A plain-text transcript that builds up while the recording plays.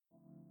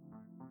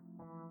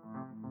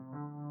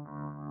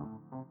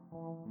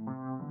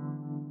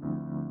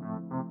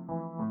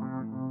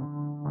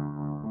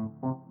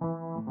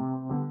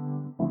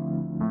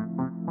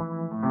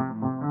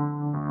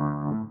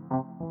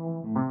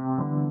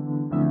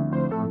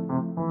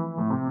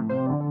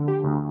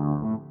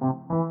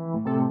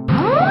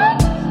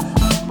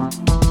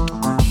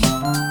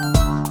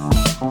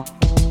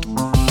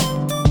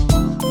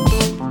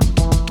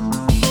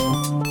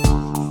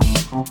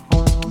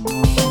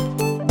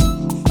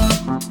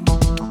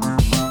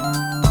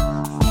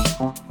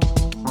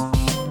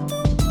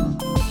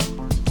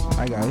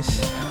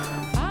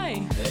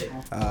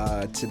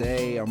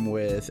I'm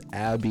with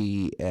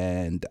Abby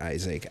and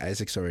Isaac.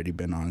 Isaac's already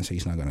been on, so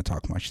he's not going to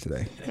talk much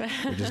today.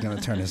 We're just going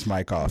to turn his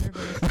mic off.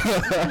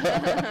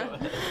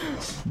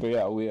 But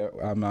yeah,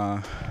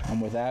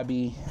 I'm with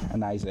Abby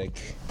and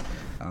Isaac.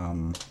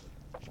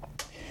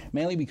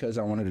 Mainly because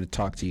I wanted to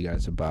talk to you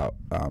guys about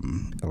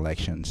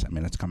elections. I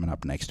mean, it's coming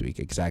up next week,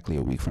 exactly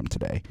a week from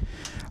today.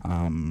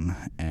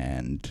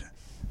 And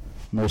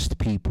most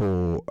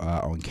people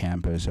on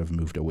campus have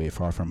moved away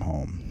far from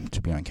home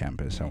to be on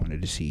campus. I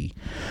wanted to see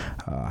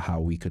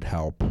how we could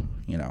help,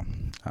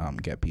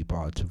 get people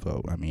out to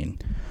vote. I mean,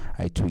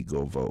 I tweet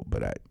go vote,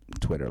 but at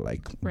Twitter,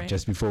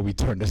 just before we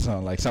turn this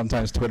on,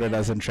 sometimes Twitter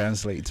doesn't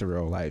translate to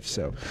real life.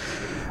 So,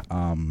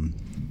 how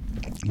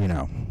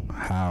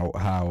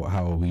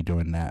are we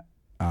doing that?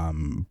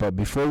 But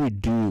before we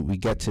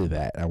get to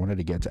that, I wanted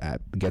to get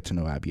to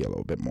know Abby a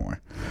little bit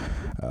more.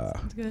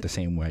 The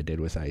same way I did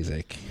with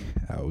Isaac.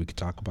 We could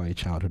talk about your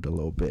childhood a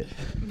little bit,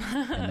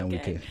 and then we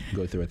could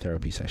go through a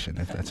therapy session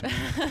if that's okay.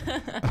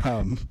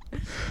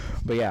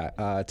 But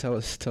yeah, tell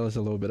us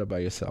a little bit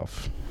about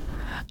yourself.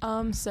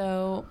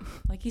 So,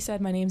 like you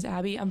said, my name's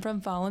Abby. I'm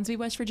from Follinsby,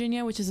 West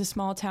Virginia, which is a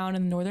small town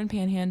in the northern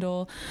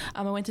Panhandle.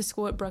 I went to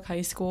school at Brooke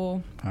High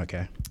School.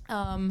 Okay.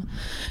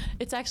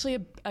 It's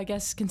actually, I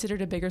guess,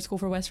 considered a bigger school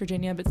for West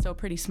Virginia, but still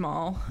pretty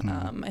small.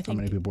 I think. How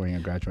many people were in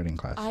your graduating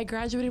class? I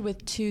graduated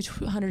with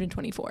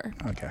 224.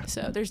 Okay.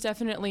 So there's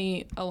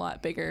definitely a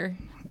lot bigger,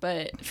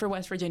 but for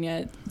West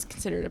Virginia, it's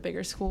considered a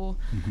bigger school.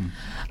 Mm-hmm.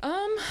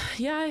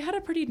 Yeah, I had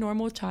a pretty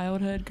normal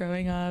childhood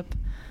growing up.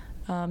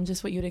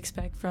 Just what you'd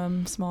expect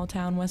from small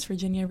town West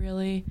Virginia,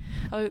 really.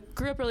 I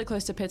grew up really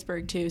close to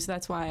Pittsburgh, too, so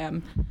that's why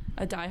I'm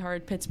a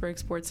diehard Pittsburgh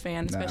sports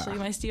fan, especially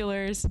my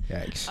Steelers.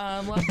 Yikes.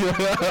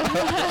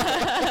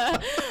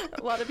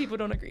 A lot of people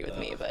don't agree with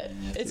me, but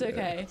it's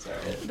okay.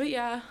 But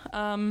yeah,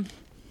 I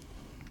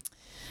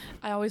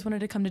always wanted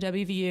to come to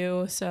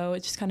WVU, so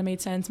it just kind of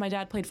made sense. My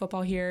dad played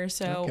football here,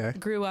 so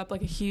grew up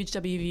like a huge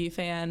WVU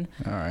fan.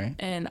 All right.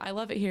 And I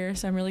love it here,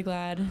 so I'm really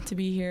glad to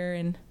be here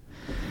and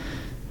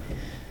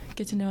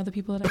get to know the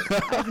people that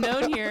I've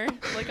known here,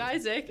 like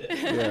Isaac.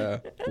 Yeah.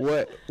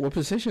 What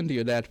position do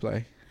your dad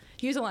play?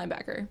 He was a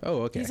linebacker.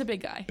 Oh, okay. He's a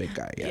big guy. Big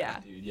guy,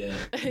 yeah. Dude, yeah.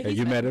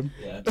 You met him?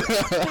 Yeah.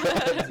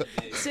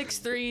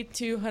 6'3",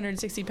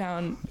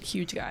 260-pound,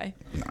 huge guy.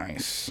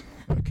 Nice.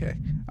 Okay.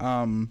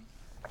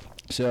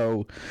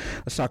 So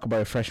let's talk about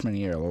your freshman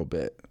year a little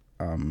bit.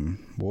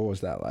 What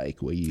was that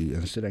like? Were you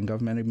in student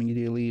government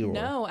immediately? Or?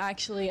 No,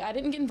 actually, I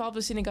didn't get involved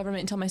with student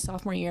government until my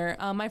sophomore year.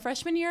 My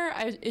freshman year,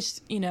 it's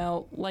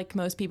like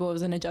most people, it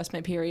was an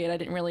adjustment period. I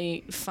didn't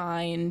really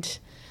find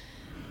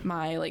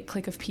my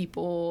clique of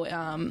people.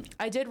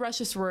 I did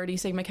rush a sorority,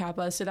 Sigma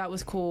Kappa, so that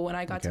was cool, and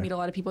I got to meet a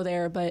lot of people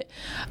there. But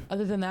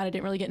other than that, I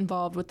didn't really get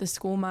involved with the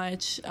school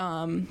much.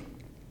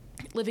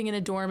 Living in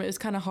a dorm, it was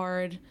kind of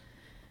hard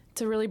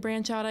to really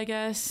branch out, I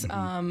guess.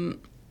 Mm-hmm.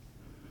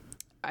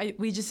 I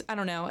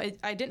don't know.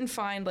 I didn't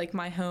find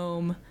my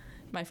home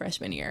my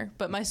freshman year,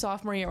 but my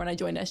sophomore year when I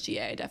joined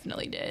SGA, I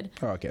definitely did.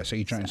 Oh, okay. So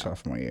you joined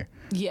sophomore year.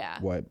 Yeah.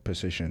 What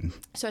position?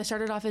 So I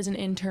started off as an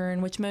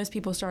intern, which most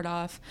people start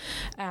off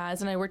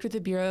as, and I worked with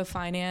the Bureau of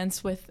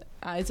Finance with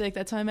Isaac.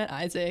 That's how I met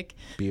Isaac.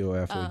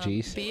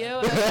 BOFOGs?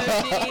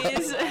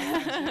 BOFOGs.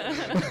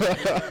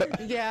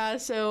 Yeah,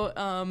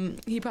 so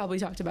he probably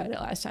talked about it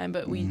last time,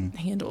 but we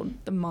handled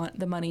the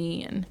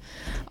money and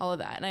all of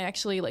that. And I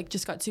actually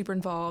just got super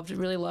involved,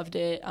 really loved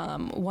it.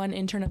 Won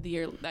intern of the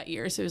year that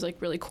year, so it was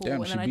really cool.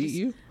 Damn, and then beat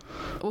you?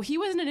 Well, he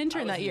wasn't an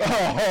intern that year.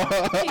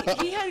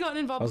 He had gotten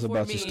involved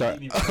before me.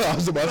 I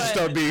was about to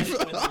start beef.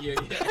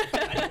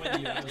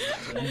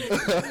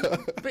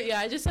 But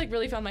yeah, I just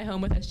really found my home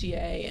with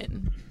SGA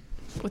and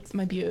with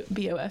my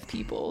BOF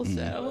people.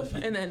 So,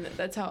 and then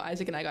that's how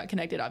Isaac and I got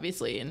connected,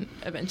 obviously, and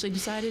eventually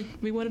decided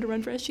we wanted to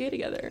run for SGA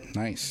together.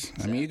 Nice.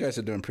 So, I mean, you guys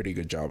are doing a pretty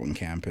good job on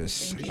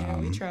campus. Thank you.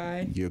 We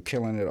try. You're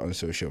killing it on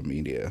social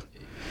media.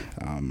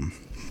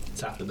 It's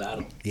half the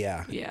battle.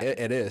 Yeah.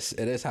 It is.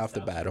 It is half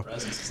the battle.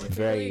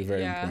 Very,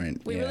 very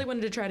important. We really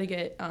wanted to try to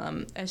get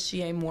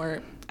SGA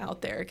more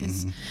out there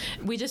because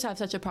we just have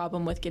such a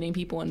problem with getting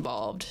people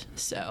involved.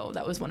 So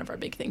that was one of our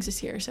big things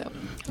this year. So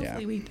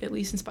hopefully we at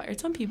least inspired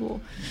some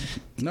people.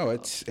 No,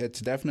 it's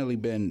definitely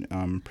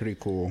been pretty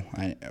cool.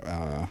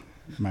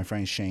 My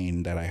friend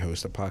Shane that I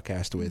host a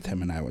podcast with,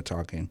 him and I were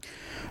talking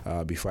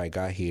before I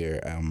got here.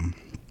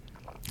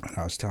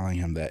 I was telling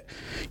him that,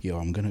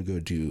 I'm going to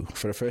go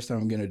for the first time,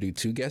 I'm going to do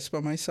 2 guests by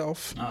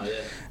myself. Oh,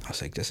 yeah. I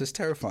was like, this is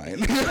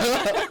terrifying.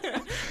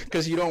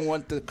 Because you don't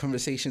want the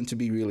conversation to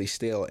be really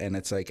stale. And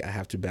it's I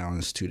have to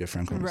balance 2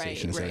 different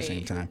conversations at the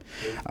same time.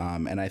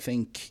 And I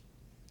think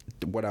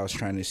what I was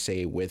trying to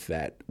say with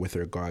that, with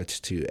regards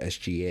to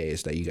SGA,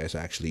 is that you guys are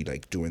actually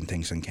doing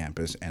things on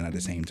campus. And at the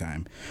same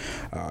time,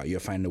 you'll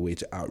find a way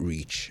to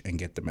outreach and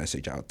get the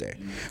message out there.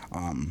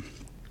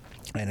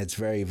 And it's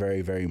very,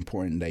 very, very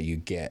important that you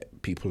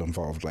get people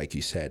involved, like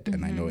you said.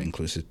 And I know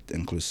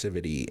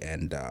inclusivity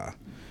and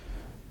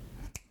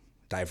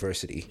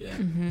diversity Yeah.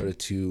 are the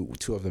two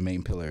of the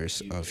main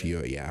pillars of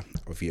your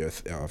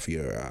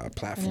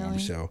platform. Definitely.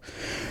 So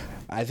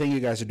I think you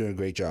guys are doing a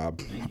great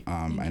job.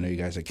 I know you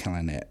guys are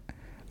killing it.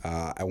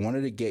 I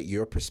wanted to get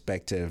your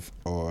perspective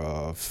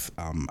of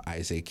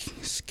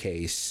Isaac's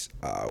case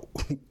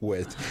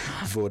with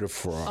voter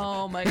fraud.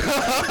 Oh my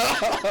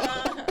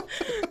god.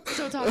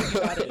 So talking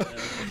about it.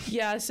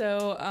 Yeah,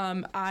 so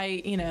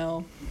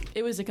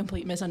it was a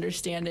complete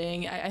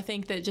misunderstanding. I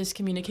think that just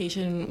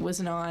communication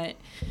was not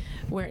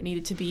where it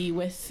needed to be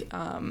with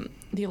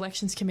the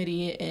elections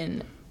committee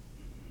and,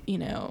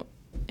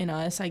 in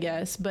us, I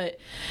guess. But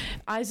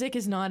Isaac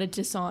is not a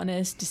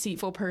dishonest,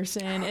 deceitful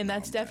person, and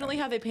that's definitely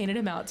how they painted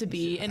him out to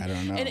be. And I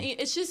don't know. And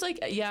it's just like,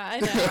 yeah, I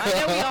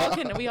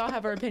know we all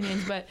have our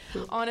opinions, but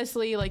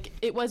honestly, like,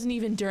 it wasn't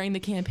even during the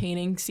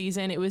campaigning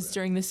season. It was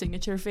during the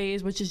signature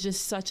phase, which is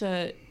just such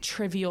a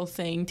trivial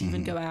thing to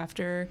even go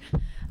after.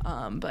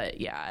 But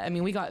yeah, I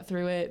mean, we got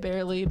through it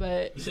barely,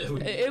 but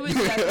it was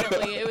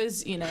definitely,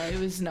 it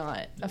was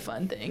not a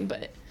fun thing,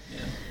 but. Yeah.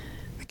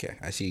 Okay,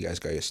 I see you guys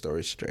got your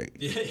story straight.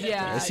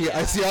 Yeah. I see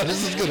how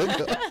this is gonna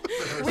go.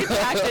 We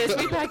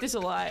practice a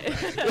lot.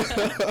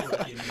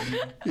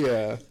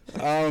 Yeah.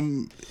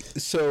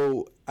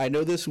 So I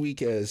know this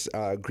week is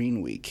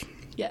Green Week,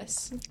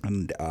 Yes.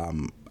 and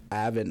I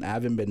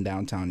haven't been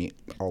downtown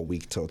all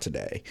week till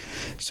today,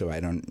 so I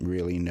don't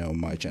really know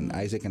much. And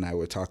Isaac and I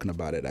were talking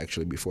about it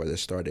actually before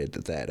this started,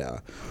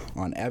 that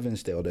on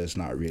Evansdale there's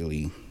not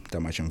really that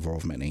much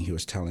involvement, and he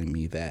was telling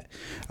me that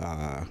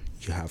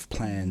you have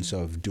plans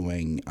of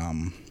doing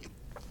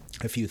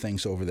a few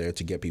things over there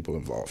to get people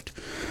involved.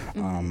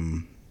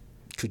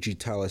 Could you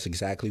tell us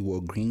exactly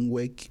what Green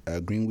Week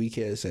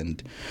is,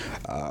 and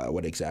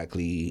what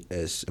exactly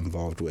is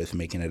involved with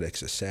making it a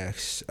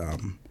success?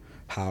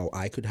 How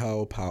I could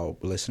help, how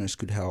listeners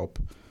could help,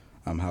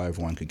 how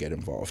everyone could get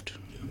involved.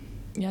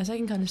 Yes, I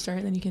can kind of start,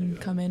 and then you can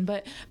come in.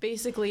 But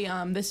basically,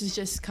 this is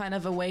just kind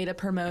of a way to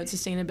promote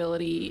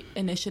sustainability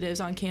initiatives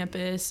on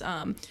campus.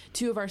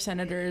 Two of our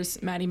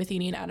senators, Maddie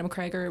Matheny and Adam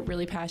Craig, are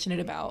really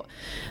passionate about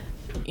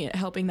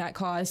helping that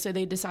cause. So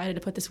they decided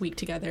to put this week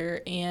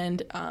together,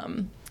 and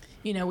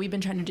we've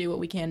been trying to do what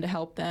we can to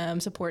help them,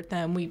 support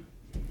them. We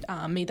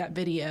made that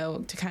video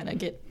to kind of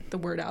get the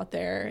word out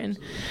there, and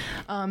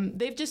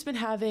they've just been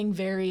having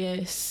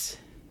various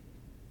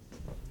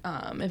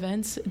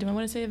events. Do I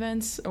want to say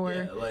events,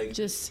 or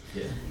just?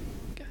 Yeah,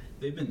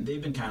 they've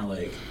been kind of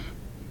like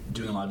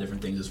doing a lot of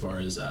different things as far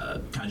as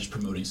kind of just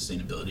promoting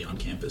sustainability on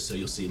campus. So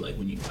you'll see, like,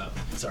 when you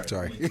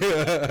Sorry.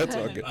 That's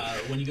all good.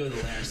 When you go to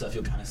the Lair and stuff,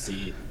 you'll kind of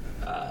see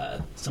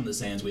some of the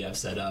stands we have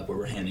set up where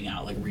we're handing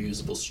out like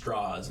reusable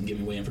straws and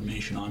giving away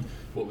information on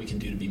what we can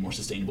do to be more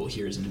sustainable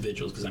here as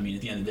individuals. Because I mean,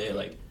 at the end of the day,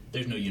 like,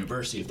 there's no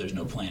university if there's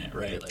no planet,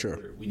 right? Like, sure.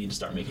 We need to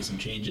start making some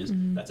changes.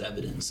 That's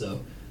evident. So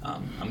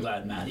I'm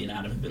glad Maddie and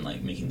Adam have been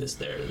like making this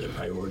their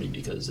priority,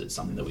 because it's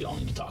something that we all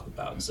need to talk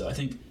about. And so I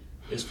think,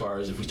 as far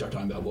as if we start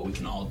talking about what we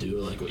can all do,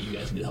 like what you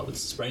guys can do to help with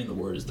spreading the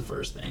word, is the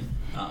first thing.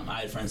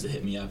 I had friends that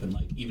hit me up, and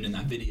like, even in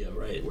that video,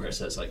 right, where it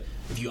says like,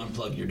 if you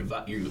unplug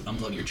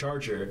your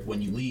charger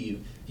when you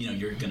leave,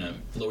 you're gonna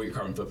lower your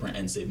carbon footprint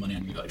and save money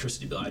on your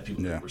electricity bill. I had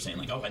people who were saying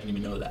like, oh, I didn't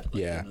even know that.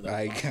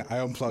 Like, I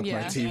unplugged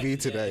my TV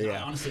today.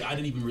 Yeah. Honestly, I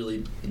didn't even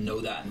really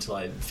know that until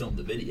I filmed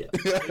the video.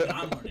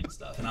 I'm learning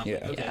stuff, and I'm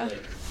like, okay,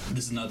 like,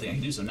 this is another thing I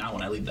can do. So now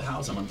when I leave the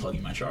house, I'm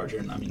unplugging my charger,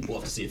 and I mean, we'll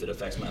have to see if it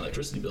affects my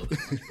electricity bill.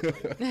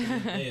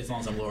 Hey, as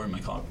long as I'm lowering my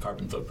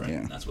carbon footprint,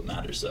 and that's what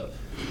matters. So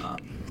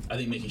I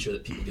think making sure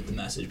that people get the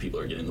message, people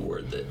are getting the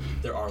word that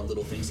there are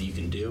little things that you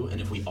can do, and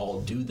if we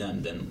all do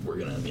them, then we're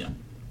gonna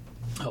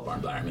help our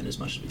environment as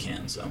much as we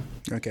can. So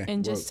okay.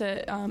 And just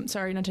to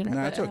sorry not to interrupt,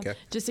 no, it's okay.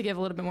 Just to give a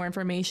little bit more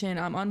information,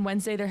 on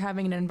Wednesday they're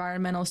having an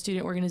environmental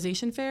student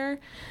organization fair,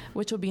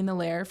 which will be in the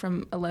Lair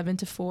from 11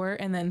 to 4,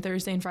 and then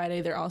Thursday and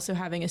Friday they're also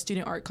having a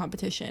student art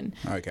competition.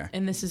 Okay.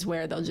 And this is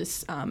where they'll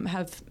just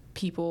have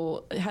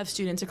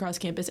students across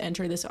campus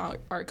enter this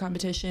art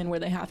competition, where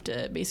they have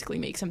to basically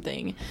make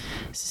something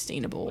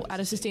sustainable out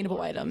of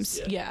sustainable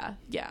items. Yeah.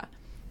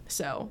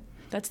 So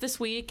that's this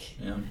week.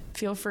 Yeah.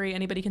 Feel free.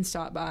 Anybody can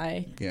stop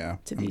by. Yeah.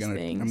 To these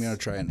things. I'm gonna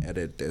try and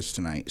edit this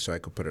tonight so I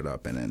could put it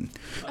up, and then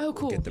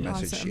get the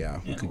message.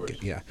 Awesome.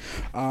 Yeah.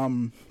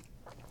 All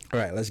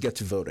right. Let's get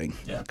to voting.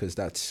 Yeah. Because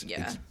it's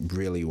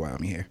really why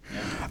I'm here.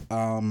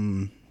 Yeah.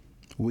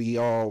 We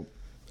all.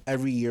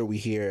 Every year we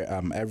hear,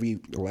 every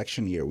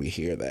election year we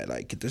hear that,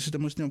 like, this is the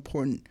most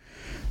important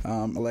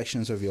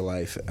elections of your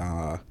life.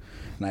 And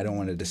I don't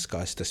want to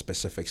discuss the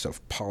specifics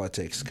of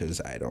politics because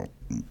I don't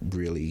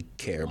really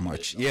care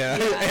much. We've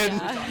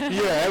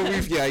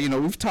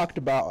talked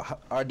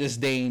about our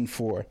disdain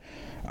for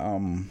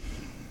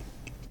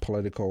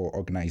political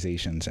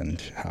organizations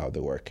and how they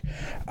work.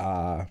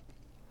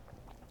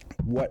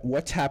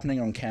 What's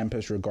happening on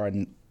campus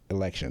regarding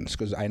elections?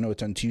 Because I know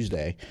it's on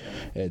Tuesday.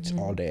 It's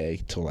all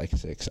day till like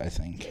 6, I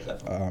think.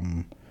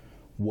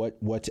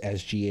 what's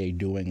SGA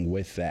doing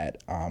with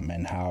that,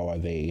 and how are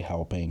they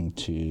helping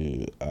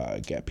to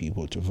get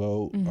people to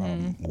vote?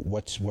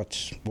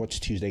 What's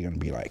Tuesday going to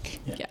be like?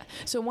 Yeah.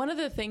 So one of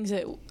the things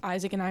that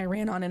Isaac and I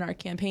ran on in our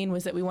campaign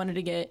was that we wanted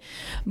to get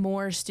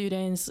more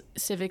students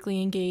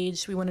civically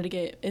engaged. We wanted to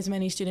get as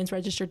many students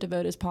registered to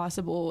vote as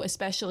possible,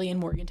 especially in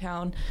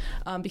Morgantown,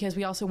 because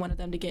we also wanted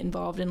them to get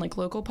involved in like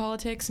local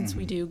politics, since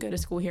we do go to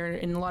school here,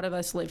 and a lot of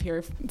us live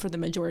here for the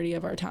majority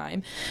of our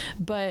time.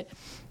 But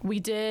we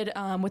did,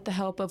 with the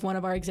help of one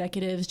of our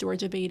executives,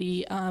 Georgia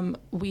Beatty,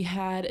 we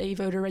had a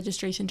voter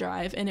registration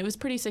drive, and it was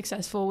pretty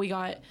successful. We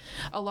got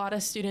a lot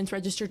of students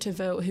registered to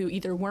vote who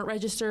either weren't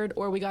registered,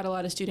 or we got a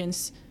lot of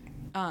students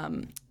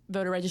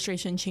voter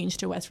registration changed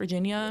to West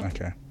Virginia.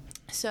 Okay.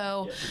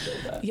 So,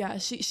 yeah,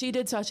 she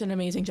did such an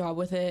amazing job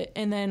with it.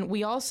 And then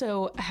we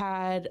also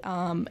had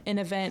an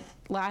event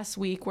last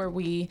week where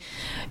we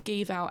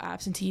gave out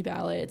absentee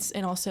ballots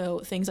and also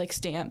things like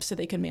stamps so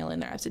they could mail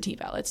in their absentee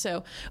ballots.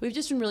 So we've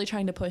just been really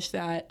trying to push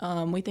that.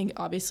 We think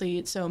obviously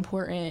it's so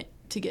important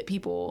to get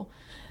people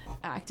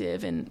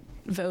active and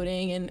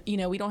voting, and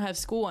we don't have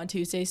school on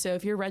Tuesday, so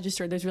if you're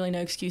registered, there's really no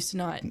excuse to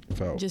not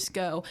vote. Just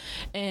go.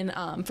 And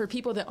for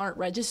people that aren't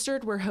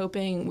registered, we're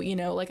hoping,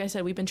 like I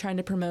said, we've been trying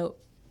to promote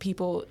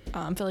people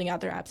filling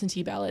out their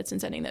absentee ballots and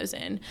sending those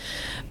in,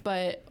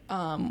 but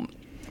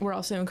we're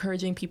also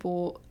encouraging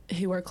people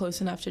who are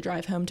close enough to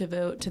drive home to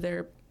vote to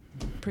their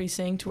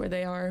precinct where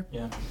they are.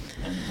 Yeah,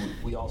 and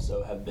we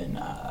also have been,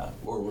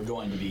 or we're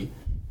going to be,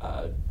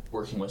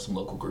 working with some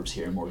local groups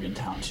here in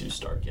Morgantown to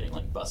start getting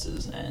like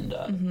buses and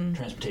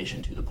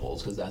transportation to the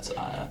polls, because that's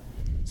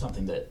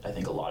something that I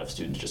think a lot of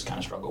students just kind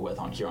of struggle with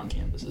here on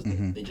campus, is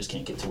they just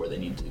can't get to where they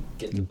need to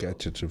get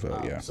to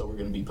vote. Yeah. So we're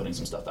going to be putting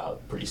some stuff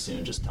out pretty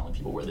soon, just telling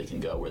people where they can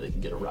go, where they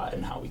can get a ride,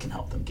 and how we can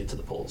help them get to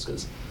the polls.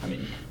 Because I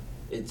mean,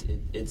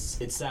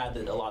 it's sad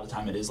that a lot of the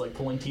time it is like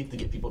pulling teeth to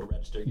get people to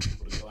register, get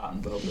people to go out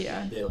and vote. But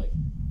Yeah. they like.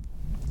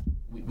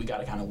 We got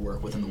to kind of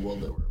work within the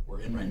world that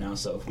we're in right now.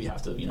 So if we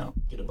have to,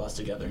 get a bus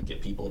together and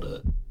get people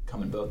to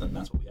come and vote, then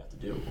that's what we have to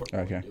do.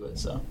 Okay. Do it.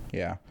 So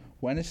Yeah.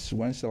 When's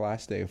the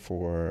last day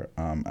for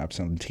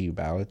absentee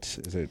ballots?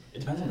 Is it? it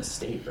depends on the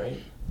state, right?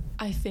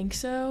 I think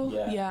so.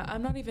 Yeah.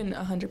 I'm not even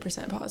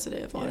 100%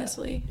 positive,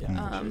 honestly.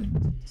 Yeah. I'm pretty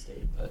sure it's the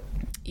state, but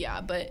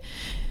Yeah, but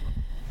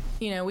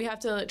we have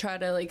to try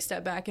to like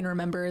step back and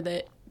remember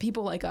that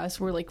people like us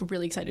were like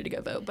really excited to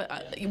go vote, but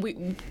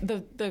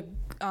the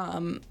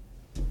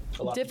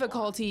a lot of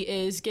difficulty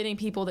is getting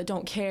people that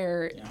don't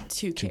care Yeah.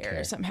 to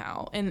care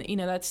somehow, and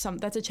that's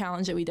a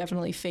challenge that we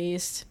definitely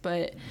faced,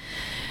 but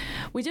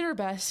we did our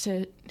best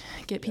to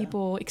get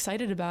people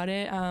excited about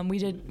it.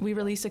 We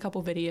released a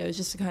couple videos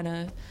just to kind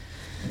of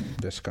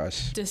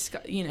Discuss.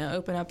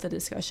 open up the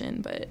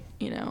discussion, but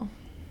And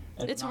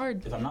it's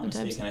hard If I'm not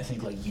sometimes. mistaken, I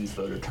think like youth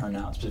voter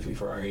turnout specifically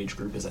for our age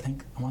group is, I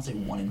want to say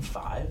 1 in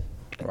 5.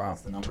 Wow,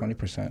 That's the number.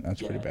 20%.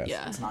 That's pretty bad.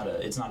 Yeah. It's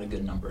not a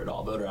good number at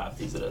all. Voter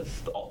apathy is at an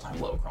all-time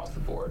low across the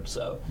board.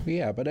 So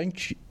Yeah, but I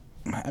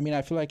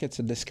feel like it's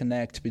a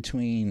disconnect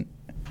between.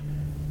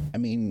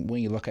 When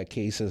you look at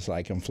cases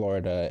like in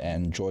Florida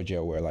and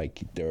Georgia, where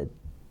like there are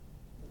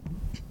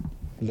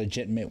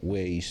legitimate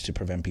ways to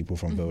prevent people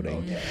from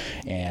voting,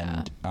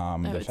 and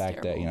the it's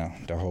fact terrible.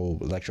 that the whole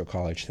electoral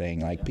college thing,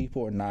 like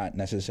people are not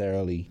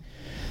necessarily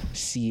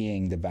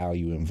seeing the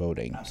value in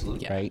voting.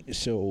 Absolutely. Yeah. Right.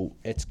 So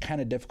it's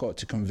kind of difficult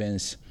to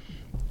convince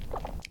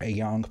a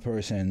young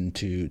person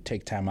to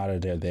take time out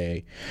of their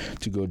day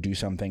to go do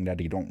something that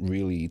they don't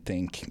really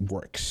think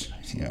works.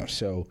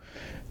 So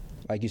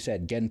like you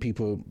said, getting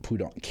people who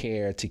don't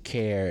care to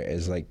care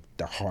is like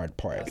the hard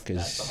part, That's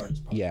because the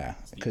hardest part. yeah,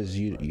 That's the because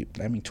hardest you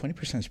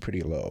 20% is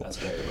pretty low. that's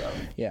very low.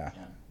 Yeah.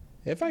 Yeah.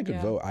 If I could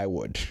Yeah. vote, I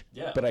would.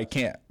 Yeah. But I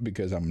can't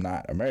because I'm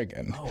not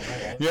American. Oh,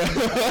 right.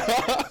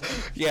 Yeah.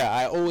 Yeah,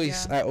 I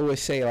Yeah.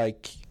 always say,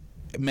 like,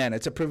 man,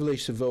 it's a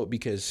privilege to vote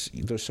because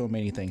there's so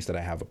many things that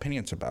I have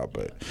opinions about,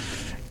 but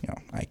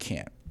I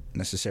can't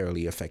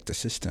necessarily affect the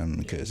system,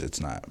 because it's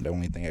not the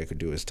only thing I could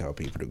do is tell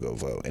people to go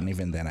vote, and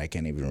even then I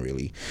can't even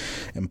really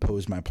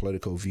impose my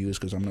political views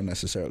because I'm not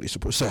necessarily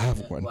supposed to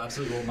have one. Well,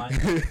 absolutely. Well, you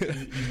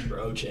remember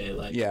Oche,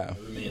 like, Yeah.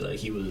 my roommate, like,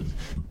 he was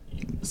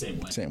the same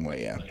way. Same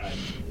way, yeah. Like, I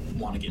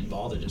want to get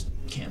involved, I just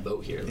can't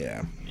vote here. Like,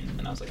 Yeah.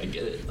 And I was like, I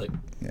get it. Like,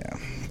 Yeah,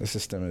 the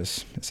system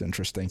is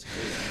interesting.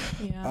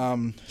 Yeah.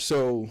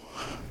 So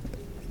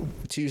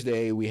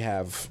Tuesday we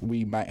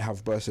might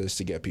have buses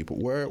to get people.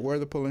 Where are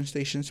the polling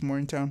stations in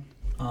Morgantown?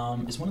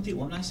 is one at the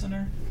Alumni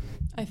Center?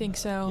 I think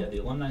so. Yeah, the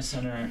Alumni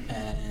Center,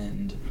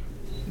 and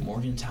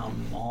Morgantown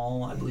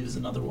Mall, I believe, is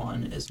another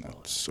one as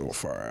well. So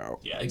far out.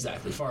 Yeah,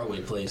 exactly. Far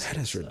away place. That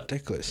is It's,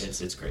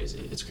 ridiculous. It's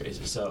crazy. It's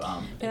crazy. So,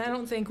 And I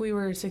don't think we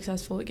were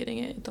successful at getting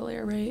it at the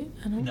Lair, right?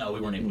 I don't no,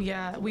 we weren't able to.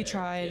 Yeah, get it we there.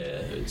 tried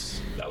Yeah,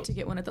 that was to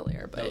get one at the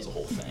Lair, that was but a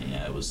whole thing.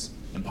 Yeah, it was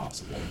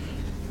impossible.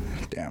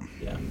 Damn.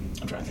 Yeah,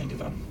 I'm trying to think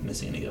if I'm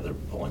missing any other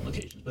polling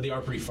locations, but they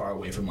are pretty far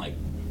away from like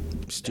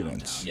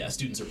Students. downtown. Yeah,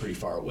 students are pretty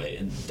far away,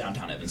 and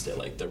downtown Evansdale,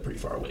 like they're pretty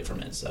far away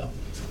from it. So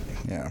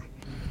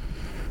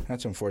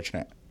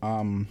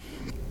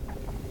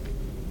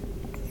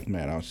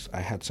man, I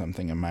had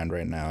something in mind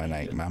right now, and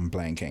I'm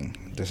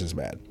blanking. This is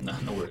bad. No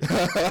worries.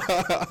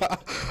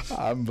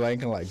 I'm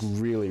blanking like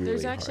really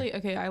There's hard.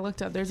 actually I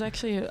looked up. There's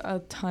actually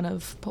a ton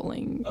of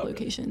polling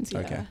locations. Yeah.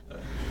 Okay.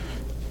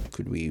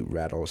 Could we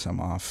rattle some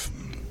off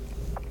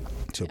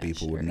so Yeah,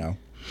 people would sure. know?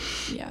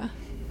 Yeah.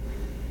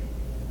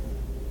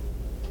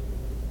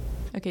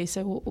 Okay,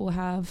 so we'll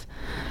have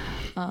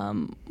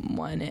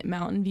one at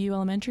Mountain View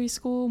Elementary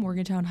School,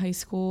 Morgantown High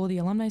School, the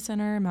Alumni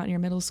Center, Mountaineer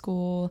Middle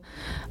School,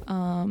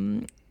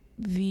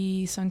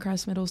 the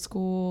Suncrest Middle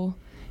School,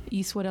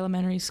 Eastwood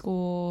Elementary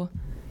School,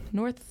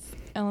 North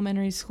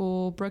Elementary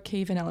School,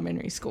 Brookhaven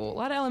Elementary School. A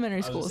lot of elementary I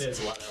was schools. gonna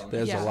say it's a lot of elementary.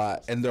 There's Yeah. a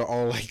lot, and they're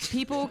all like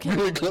People can,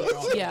 really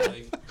close. yeah.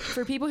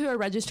 For people who are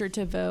registered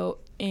to vote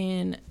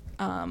in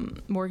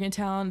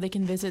Morgantown, they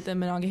can visit the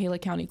Monongahela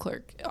County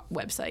Clerk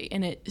website,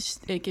 and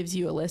it gives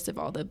you a list of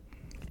all the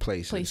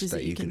places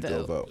that you can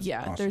go vote.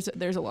 Yeah, Awesome.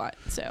 there's a lot.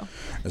 So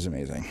That's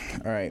amazing.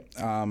 All right.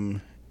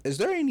 Is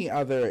there any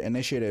other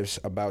initiatives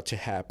about to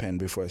happen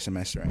before the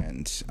semester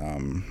ends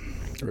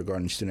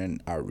regarding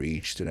student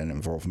outreach, student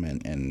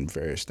involvement, and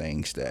various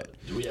things that?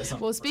 Do we have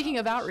something well, for speaking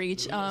of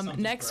outreach, Do we have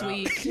something next for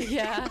week,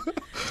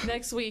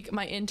 next week,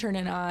 my intern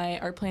and I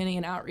are planning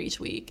an outreach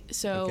week.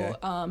 So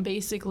Okay.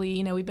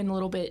 basically, we've been a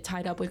little bit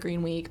tied up with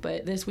Green Week,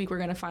 but this week we're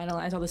going to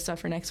finalize all the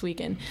stuff for next week,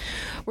 and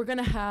we're going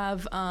to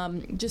have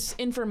just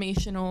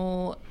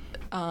informational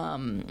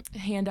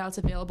handouts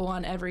available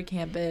on every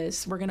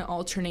campus. We're going to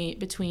alternate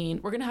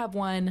between, we're going to have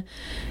one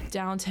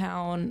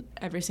downtown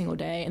every single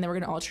day, and then we're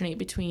going to alternate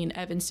between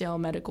Evansdale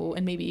Medical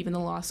and maybe even the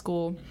law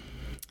school,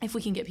 if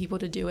we can get people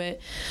to do it,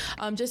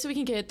 just so we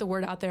can get the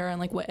word out there on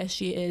like what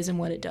SGA is and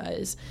what it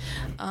does.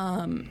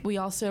 We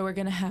also are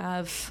going to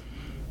have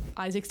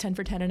Isaac's 10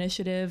 for 10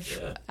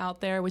 initiative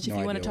out there, which if No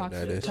you want idea to what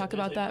that is. talk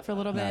about that for a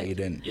little bit. No, you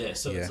didn't. Yeah,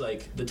 so it's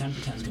like the 10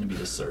 for 10 is going to be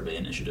the survey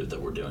initiative that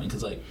we're doing,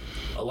 because like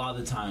a lot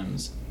of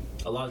times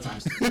a lot of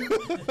times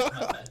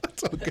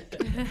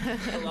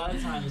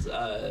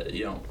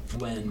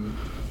when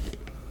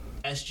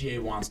SGA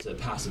wants to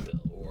pass a bill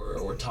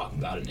or talk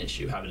about an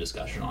issue, have a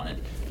discussion on it,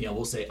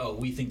 we'll say, oh,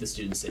 we think the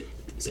students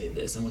say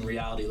this, and when in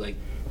reality, like,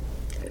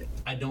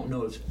 I don't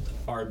know if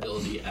our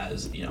ability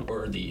as,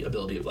 or the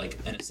ability of like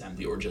an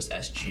assembly or just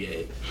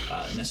SGA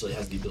necessarily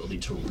has the ability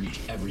to reach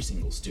every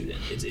single student.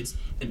 It's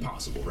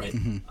impossible, right?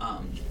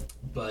 Mm-hmm.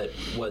 But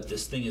what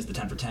this thing is, the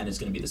 10 for 10 is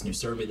going to be this new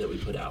survey that we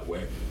put out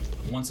where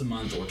once a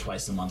month or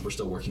twice a month, we're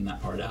still working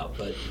that part out,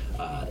 but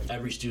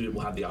every student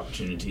will have the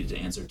opportunity to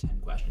answer 10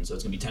 questions. So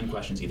it's going to be 10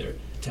 questions, either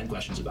 10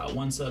 questions about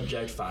one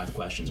subject, 5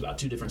 questions about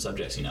 2 different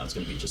subjects, it's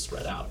going to be just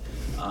spread out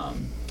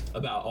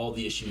about all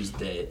the issues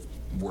that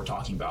we're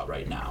talking about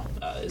right now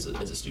as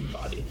a student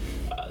body.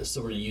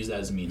 So we're going to use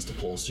that as a means to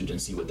poll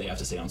students, see what they have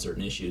to say on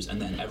certain issues,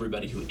 and then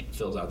everybody who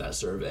fills out that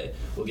survey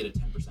will get a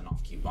 10%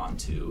 off coupon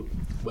to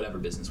whatever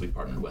business we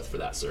partnered with for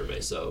that survey.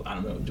 So I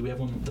don't know, do we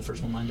have the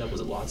first one lined up?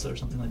 Was it LATSA or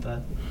something like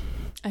that?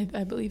 I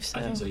believe so.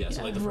 I think so, yeah.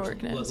 So like the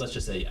first one, let's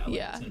just say, it's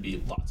going to be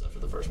LATSA for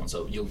the first one.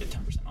 So you'll get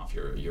 10% off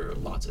your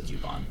LATSA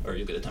coupon, or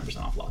you'll get a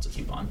 10% off LATSA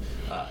coupon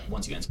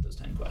once you answer those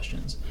 10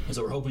 questions. And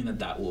so we're hoping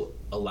that will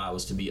allow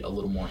us to be a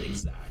little more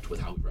exact with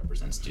how we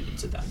represent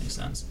students, if that makes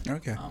sense.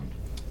 Okay.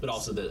 But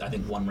also, I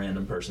think one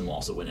random person will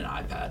also win an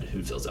iPad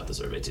who fills out the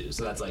survey too.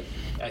 So that's like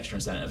extra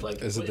incentive.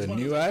 Like, is it the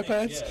new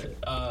iPads?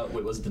 Yeah.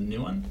 Wait, was it the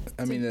new one?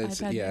 I mean,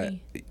 it's iPad yeah.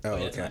 mini. Oh,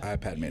 okay.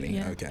 iPad Mini.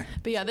 Yeah. Okay.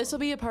 But yeah, this will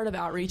be a part of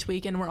Outreach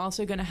Week, and we're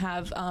also going to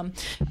have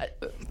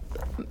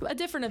a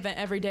different event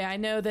every day. I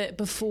know that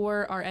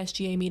before our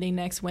SGA meeting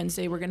next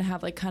Wednesday, we're going to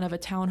have like kind of a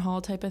town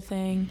hall type of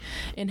thing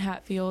in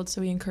Hatfield.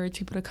 So we encourage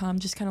people to come,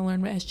 just kind of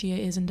learn what SGA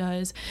is and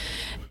does.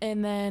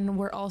 And then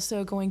we're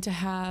also going to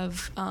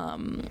have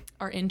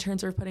our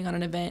interns are putting on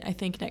an event, I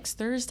think next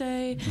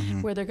Thursday,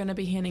 where they're going to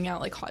be handing out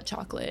like hot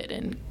chocolate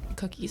and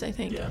cookies, I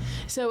think. Yeah.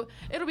 So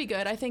it'll be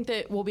good. I think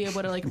that we'll be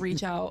able to like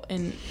reach out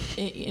and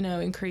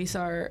increase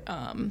our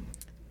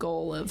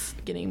goal of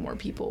getting more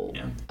people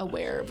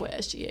aware of what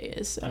SGA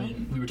is. So. I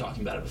mean, we were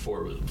talking about it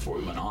before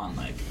we went on.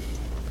 Like,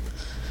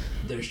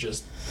 there's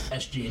just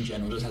SGA in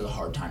general just has a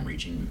hard time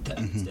reaching the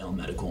Evansdale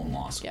medical and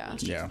law school. Yeah.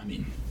 It's just, I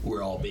mean,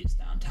 we're all based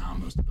downtown.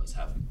 Most of us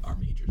have our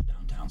majors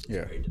downtown, so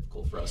it's very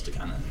difficult for us to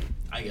kind of,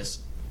 I guess,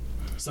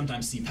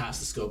 sometimes see past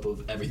the scope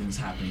of everything that's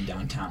happening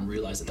downtown,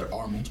 realize that there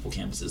are multiple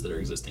campuses that are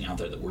existing out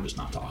there that we're just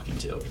not talking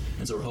to.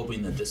 And so we're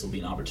hoping that this will be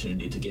an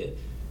opportunity to get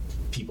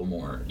people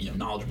more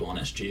knowledgeable on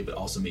SGA, but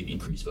also maybe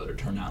increase voter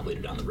turnout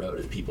later down the road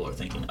if people are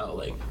thinking, oh,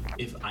 like,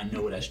 if I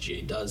know what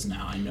SGA does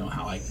now, I know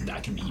how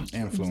that can be used.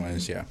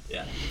 Influence, yeah.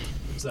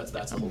 So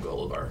that's the whole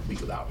goal of our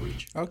week of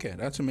outreach. Okay,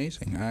 that's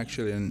amazing. I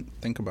actually didn't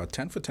think about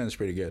 10 for 10 is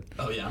pretty good.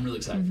 Oh yeah, I'm really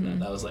excited for that.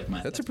 That was like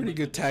that's a pretty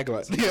good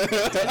tagline.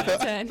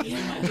 10.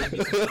 When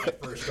I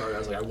first started, I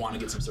was like, I want to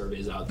get some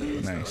surveys out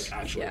there. Nice.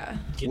 Start, like,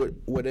 actually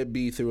Would it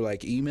be through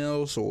like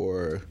emails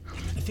or?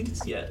 I think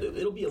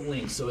it'll be a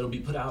link, so it'll be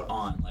put out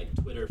on like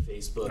Twitter Twitter,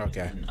 Facebook.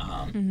 Okay. And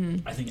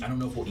I don't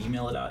know if we'll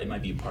email it out. It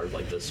might be part of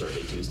like the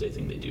Survey Tuesday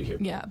thing they do here.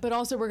 Yeah, but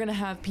also we're gonna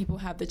have people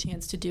have the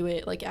chance to do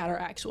it like at our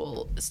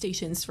actual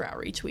stations for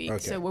Outreach Week. Okay.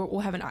 So we'll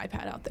have an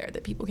iPad out there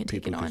that people can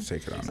take it on.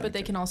 But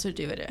they can also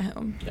do it at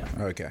home. Yeah.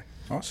 Okay.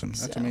 Awesome.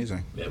 That's So.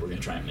 amazing. Yeah, we're gonna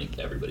try and make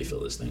everybody fill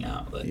this thing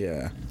out. But,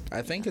 Yeah.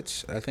 I think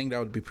that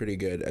would be pretty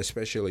good,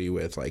 especially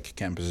with like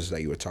campuses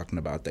that you were talking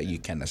about that you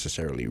can't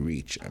necessarily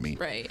reach. I mean,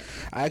 Right.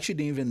 I actually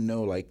didn't even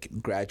know like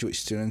graduate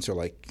students or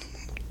like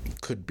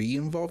could be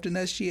involved in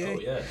SGA. Oh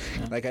yeah.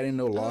 Like I didn't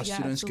know law yeah,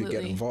 students could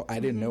get absolutely. involved. I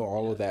didn't know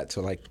all of that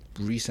till like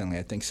recently.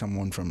 I think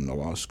someone from the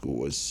law school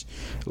was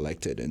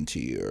elected into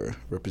your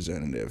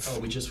representative. Oh,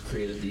 we just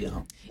created the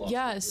law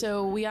Yeah,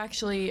 so we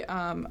actually,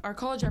 our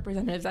college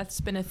representative,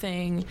 that's been a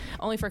thing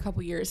only for a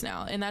couple years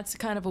now. And that's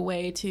kind of a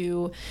way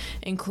to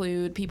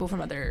include people from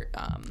other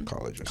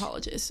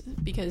colleges.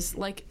 Because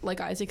like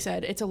Isaac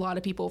said, it's a lot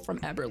of people from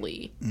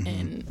Eberly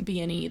and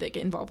BNE that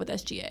get involved with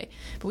SGA.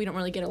 But we don't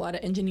really get a lot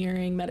of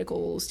engineering,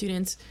 medical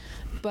students.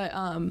 But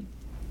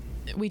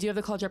we do have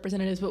the college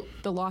representatives, but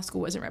the law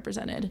school wasn't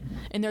represented.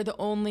 And they're the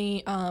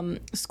only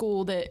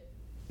school that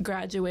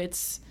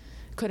graduates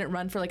couldn't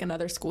run for like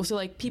another school. So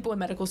like people in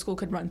medical school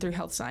could run through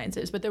health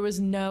sciences, but there was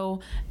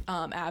no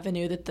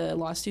avenue that the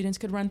law students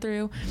could run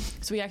through.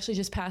 So we actually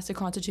just passed a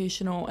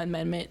constitutional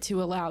amendment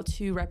to allow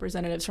 2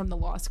 representatives from the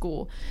law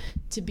school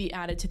to be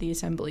added to the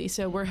assembly.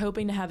 So we're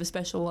hoping to have a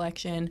special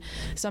election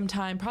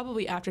sometime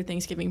probably after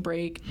Thanksgiving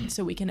break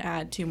so we can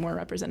add 2 more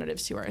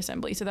representatives to our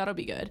assembly. So that'll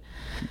be good.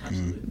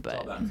 Absolutely. But- It's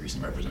all about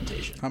increasing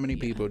representation. How many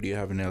people do you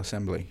have in the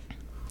assembly?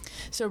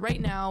 So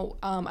right now,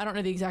 I don't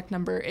know the exact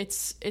number.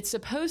 It's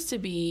supposed to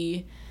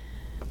be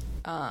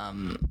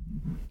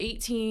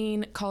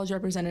 18 college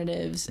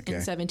representatives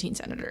and 17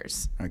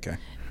 senators. Okay.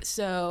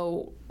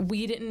 So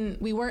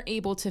we weren't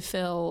able to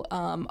fill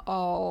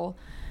all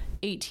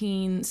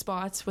 18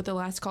 spots with the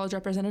last college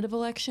representative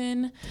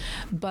election,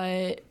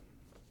 but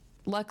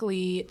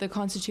luckily the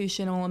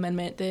constitutional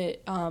amendment that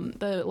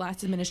the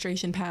last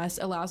administration passed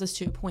allows us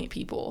to appoint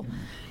people.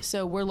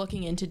 So we're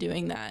looking into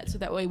doing that, so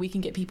that way we can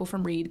get people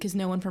from Reed, because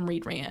no one from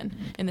Reed ran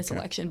in this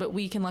election, but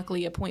we can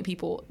luckily appoint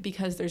people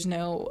because there's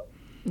no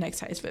next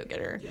highest vote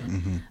getter.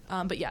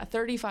 But yeah,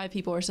 35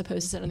 people are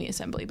supposed to sit on the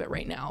assembly, but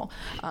right now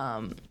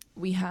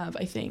we have,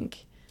 I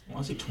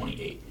want to say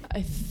 28.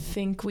 I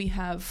think we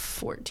have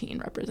 14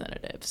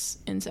 representatives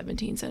and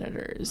 17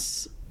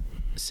 senators.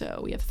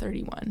 So we have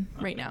 31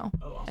 right now,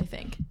 Oh, awesome. I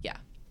think. Yeah,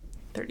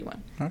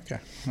 31. Okay,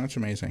 that's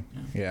amazing.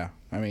 Yeah,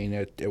 I mean,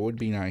 it would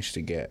be nice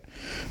to get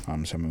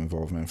some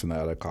involvement from the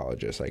other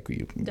colleges, like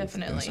we've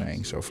been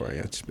saying so far.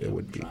 Yeah, it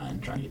would be. Try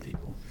and get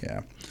people.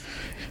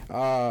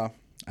 Yeah.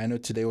 I know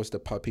today was the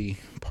puppy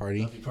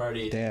party. Puppy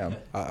party. Damn,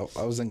 I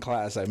was in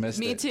class. I missed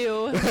it. Me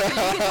too. We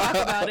can talk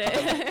about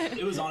it.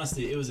 It was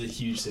honestly, it was a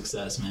huge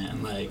success,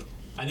 man. Like,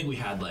 I think we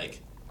had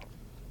like,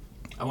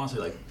 I want to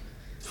say like,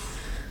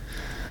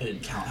 I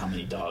didn't count how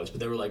many dogs, but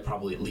there were like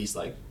probably at least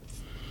like,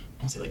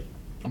 I want to say like,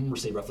 I remember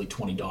say roughly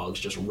 20 dogs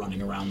just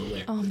running around the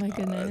lair. Oh my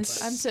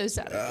goodness. I'm so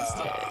sad I missed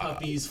it.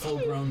 Puppies,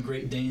 full-grown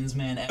Great Danes,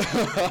 man. There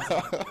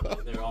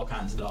are all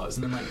kinds of dogs,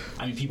 and then like,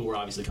 I mean, people were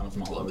obviously coming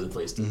from all over the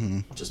place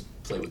to just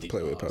play with these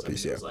dogs. with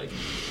puppies. I mean, it was like,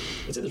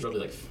 I'd say there's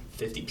roughly like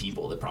 50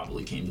 people that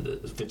probably came to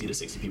the 50 to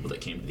 60 people that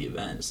came to the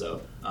event.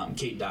 So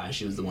Kate Dye,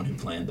 she was the one who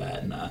planned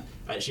that,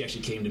 and she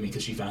actually came to me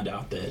because she found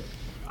out that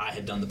I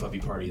had done the puppy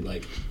party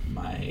like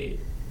my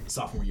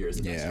sophomore year as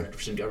the vice director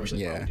for student government.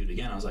 She's like, "I'll do it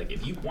again." I was like,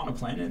 "If you want to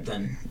plan it,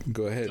 then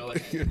go ahead."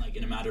 And, like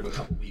in a matter of a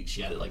couple weeks,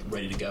 she had it like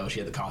ready to go. She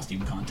had the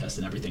costume contest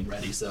and everything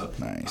ready. So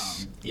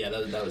nice. Yeah,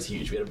 that was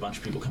huge. We had a bunch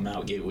of people come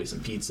out, gave away some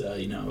pizza,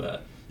 and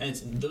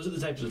those are the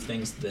types of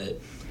things that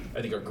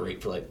I think are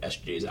great for like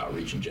SGA's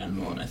outreach in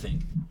general. And I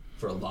think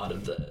for a lot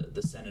of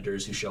the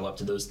senators who show up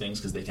to those things,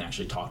 because they can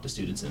actually talk to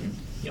students and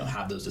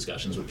have those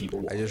discussions with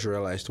people. I just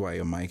realized why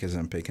your mic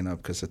isn't picking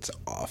up, because it's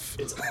off.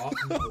 It's off.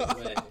 No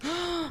way.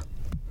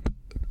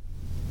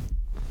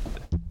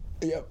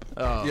 Yep.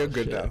 Oh, you're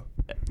good shit.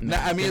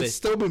 now. I mean, it's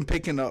still been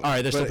picking up. All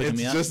right, they're still but picking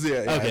me up? Just,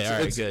 Okay, all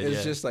right, it's, good, It's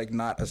yeah. just like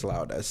not as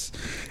loud as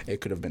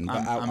it could have been. But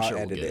I'm I'll sure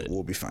edit we'll get it.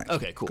 We'll be fine.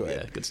 Okay, cool. Go Yeah,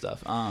 ahead. good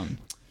stuff.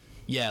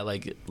 Yeah,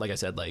 like I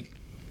said, like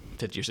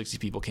 50 or 60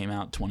 people came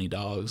out, 20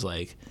 dogs.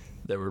 Like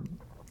there were.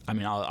 I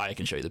mean, I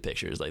can show you the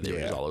pictures. Like they were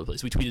just all over the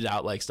place. We tweeted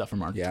out like stuff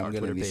from our Yeah, I'm our gonna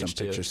Twitter need some page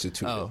too. pictures to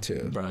tweet it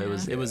too. Bro,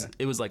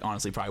 it was like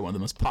honestly probably one of the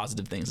most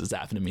positive things that's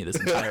happened to me this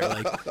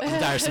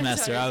entire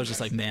semester. I was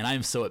just like, man, I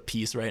am so at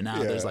peace right now.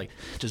 Yeah. There's like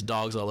just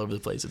dogs all over the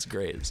place. It's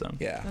great. So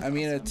Yeah, That's I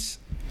mean,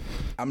 awesome.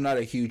 I'm not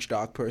a huge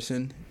dog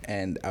person,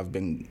 and I've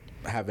been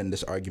having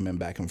this argument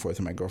back and forth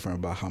with my girlfriend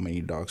about how many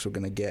dogs we're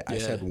gonna get. I Yeah.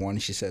 said 1,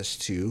 she says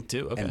 2,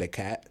 okay. and the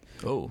cat.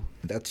 Oh,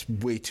 That's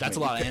way too. that's a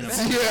many lot of cats.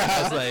 animals. Yeah,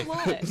 That's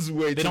like It's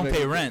way they too don't many.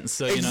 pay rent,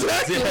 so you know.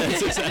 Exactly.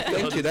 That's exactly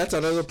Thank you. That's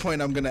another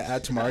point I'm gonna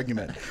add to my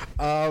argument.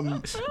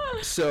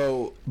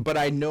 So, but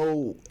I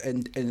know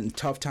in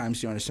tough times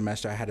during the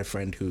semester, I had a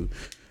friend who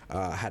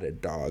had a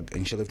dog,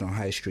 and she lived on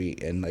High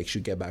Street, and like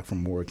she'd get back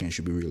from work and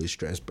she'd be really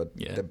stressed. But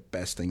the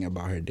best thing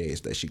about her day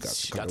is that she got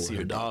to see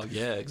her dog.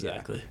 Yeah,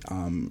 exactly.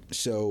 Yeah.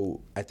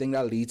 So I think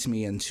that leads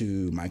me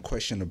into my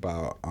question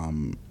about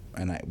and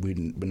we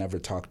never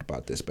talked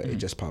about this, but it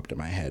just popped in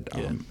my head.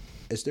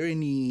 Is there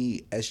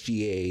any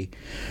SGA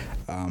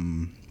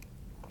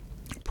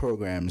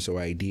programs or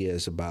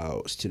ideas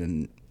about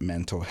student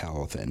mental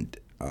health and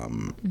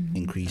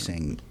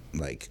increasing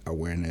like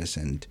awareness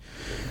and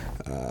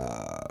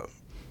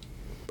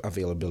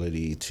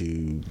availability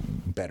to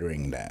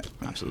bettering that?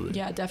 Absolutely.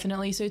 Yeah,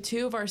 definitely. So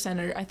 2 of our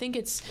senators, I think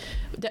it's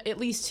at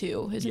least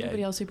 2. Is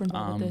anybody else super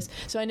involved with this?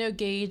 So I know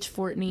Gage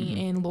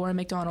Fortney and Laura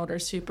McDonald are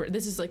super.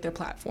 This is like their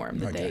platform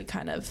that they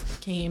kind of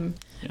came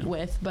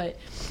with. But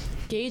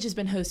Gage has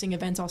been hosting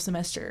events all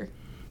semester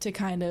to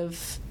kind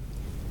of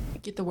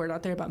get the word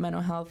out there about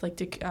mental health, like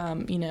to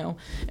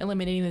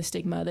eliminating the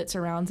stigma that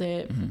surrounds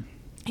it.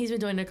 He's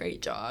been doing a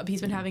great job. He's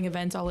been having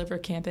events all over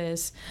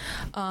campus.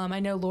 I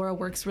know Laura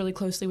works really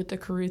closely with the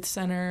Caruth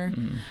Center.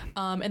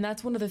 And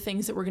that's one of the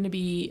things that we're going to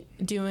be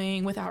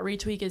doing with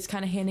Outreach Week is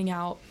kind of handing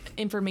out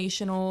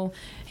informational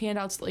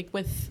handouts, like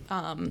with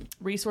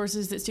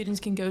resources that students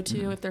can go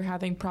to if they're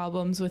having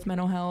problems with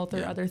mental health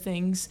or other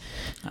things.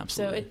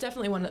 Absolutely. So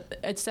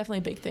it's definitely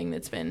a big thing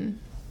that's been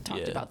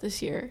talked about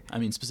this year. I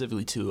mean,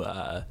 specifically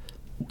to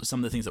some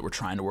of the things that we're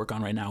trying to work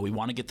on right now, we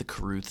want to get the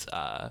Caruth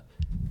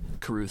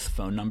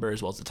phone number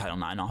as well as the Title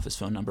IX office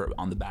phone number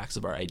on the backs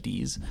of our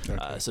IDs,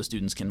 so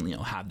students can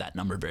have that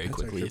number very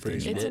quickly if they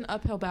need it. It's an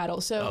uphill battle.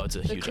 So it's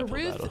a huge uphill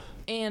Caruth battle.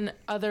 And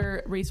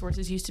other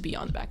resources used to be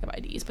on the back of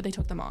IDs, but they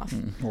took them off.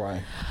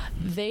 Why?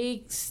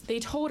 They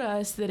told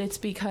us that it's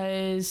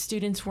because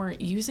students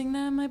weren't using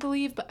them, I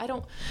believe, but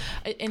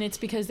and it's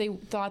because they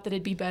thought that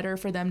it'd be better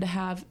for them to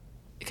have,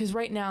 because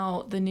right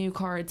now the new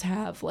cards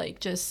have like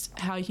just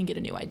how you can get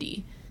a new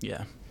ID.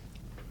 Yeah.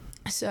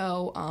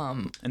 So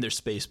and there's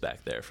space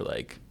back there for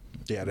like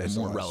there's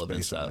more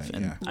relevant stuff.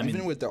 And I mean,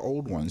 even with the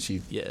old ones,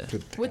 with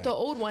the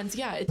old ones,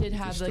 it did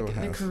have like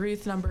the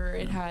Caruth number,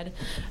 it had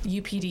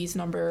UPD's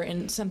number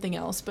and something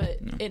else, but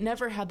it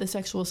never had the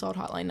sexual assault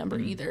hotline number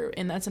either,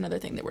 and that's another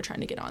thing that we're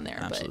trying to get on there.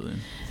 Absolutely. But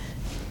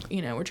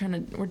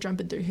we're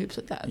jumping through hoops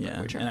with that.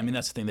 Yeah, and I mean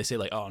that's the thing. They say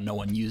like, oh, no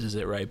one uses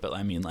it, right? But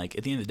I mean, like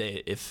at the end of the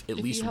day, if at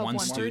least one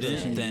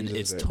student, then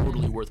it's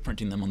totally worth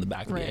printing them on the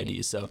back of the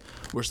IDs. So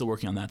we're still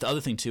working on that. The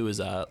other thing too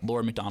is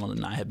Laura McDonald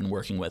and I have been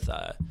working with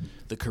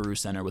the Caruth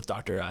Center with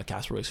Dr.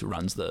 Kasperwicz, who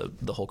runs the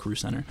whole Caruth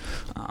Center.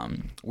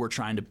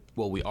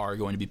 We are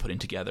going to be putting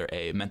together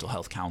a mental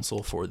health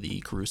council for the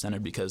Caruth Center,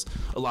 because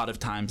a lot of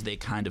times they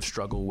kind of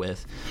struggle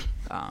with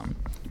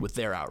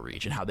their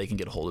outreach and how they can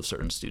get a hold of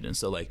certain students.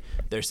 So like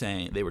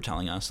they were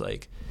telling us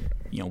like,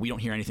 we don't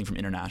hear anything from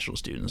international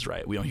students,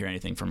 right? We don't hear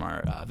anything from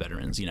our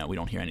veterans, we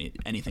don't hear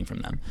anything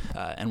from them.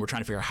 And we're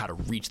trying to figure out how to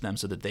reach them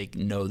so that they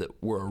know that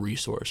we're a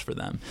resource for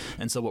them.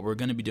 And so what we're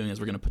going to be doing is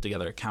we're going to put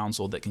together a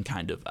council that can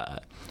kind of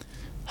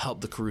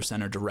help the Caruth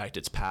Center direct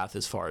its path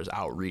as far as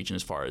outreach and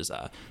as far as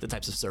the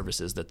types of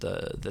services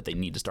that they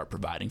need to start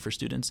providing for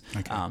students.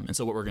 Okay. And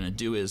so what we're going to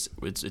do is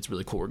it's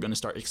really cool. We're going to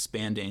start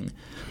expanding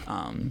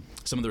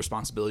some of the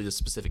responsibilities of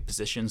specific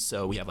positions.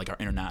 So we have like our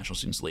international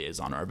students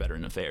liaison, our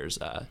veteran affairs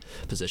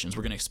positions.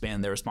 We're going to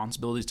expand their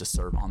responsibilities to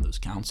serve on those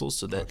councils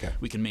so that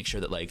we can make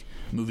sure that like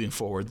moving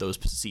forward, those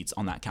seats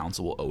on that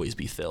council will always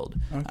be filled.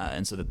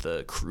 And so that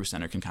the Caruth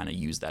Center can kind of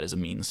use that as a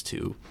means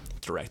to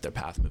direct their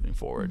path moving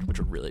forward, which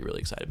we're really, really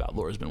excited about.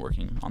 Laura's been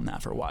working on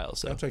that for a while.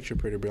 So that's actually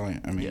pretty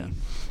brilliant. I mean,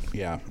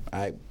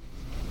 I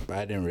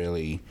didn't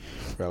really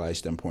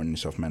realize the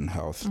importance of mental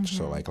health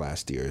until like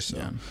last year. So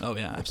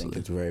absolutely. I think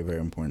it's very, very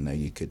important that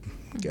you could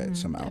get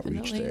some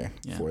outreach there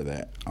for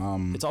that.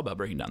 It's all about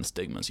breaking down the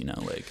stigmas,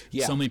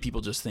 so many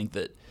people just think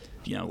that,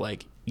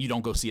 like you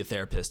don't go see a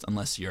therapist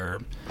unless you're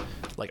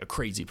like a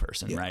crazy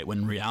person, right? When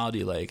in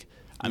reality, like,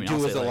 I mean,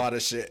 I'll say, a lot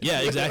of shit. Yeah,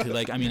 exactly.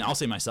 Like, I mean, I'll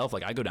say myself,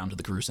 like, I go down to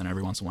the Caruth Center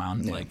every once in a while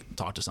and like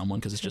talk to someone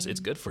because it's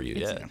good for you.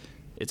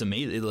 It's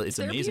amazing. It's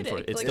amazing for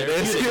it's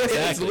therapeutic.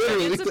 Exactly.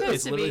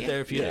 It's literally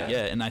therapeutic.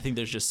 Yeah. And I think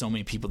there's just so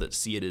many people that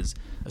see it as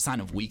a sign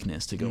of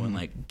weakness to go and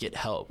like get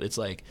help. It's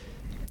like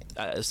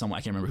someone,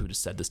 I can't remember who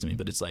just said this to me,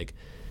 but it's like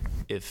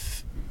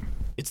if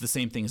it's the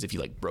same thing as if you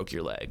like broke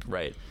your leg,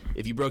 right?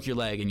 If you broke your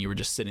leg and you were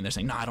just sitting there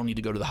saying, "No, I don't need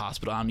to go to the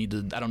hospital. I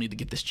don't need to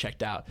get this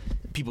checked out,"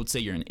 people would say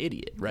you're an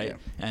idiot, right?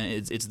 Yeah.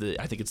 And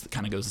I think it's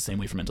kind of goes the same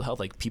way for mental health.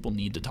 Like people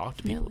need to talk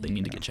to people. They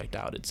need to get checked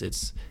out. It's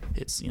it's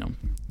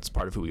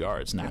part of who we are.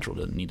 It's natural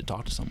to need to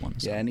talk to someone.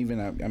 So. Yeah, and even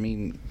I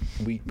mean,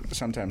 we're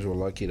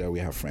lucky that we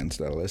have friends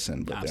that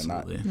listen, but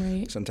Absolutely. They're not.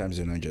 Right. Sometimes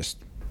they're not just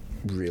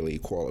really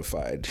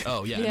qualified.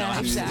 Oh yeah, no,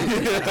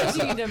 absolutely.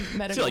 Exactly. You need a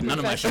medical I feel like none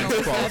of my friends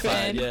are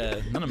qualified.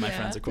 Yeah, none of my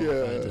friends are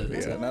qualified.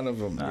 Yeah, none of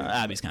them.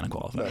 Abby's kind of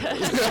qualified.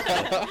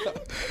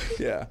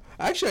 Yeah,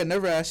 actually, I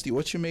never asked you,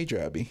 what's your major,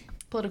 Abby?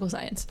 Political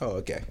science. Oh,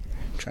 okay.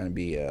 Trying to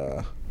be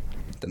the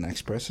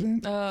next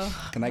president?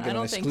 Can I get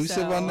an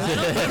exclusive on that?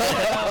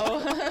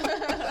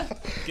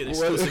 Get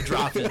exclusive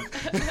drop in.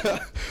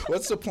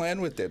 What's the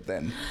plan with it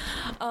then?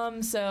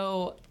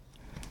 So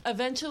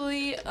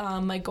Eventually,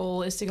 my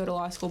goal is to go to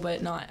law school,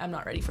 but I'm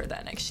not ready for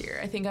that next year.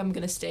 I think I'm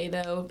going to stay,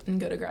 though, and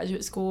go to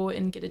graduate school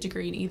and get a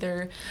degree in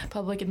either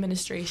public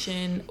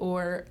administration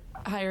or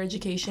higher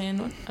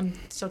education. I'm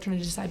still trying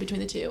to decide between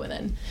the two, and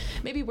then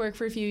maybe work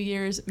for a few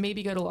years,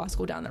 maybe go to law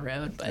school down the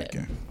road, but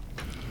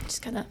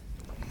just kind of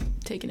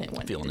taking it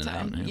one day at a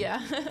time.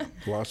 Yeah.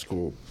 Law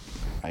school,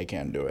 I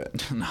can't do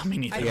it. No, me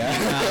neither.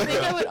 I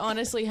think I would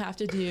honestly have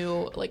to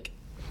do, like,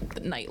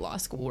 the night law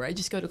school where I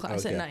just go to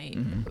class at night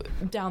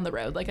down the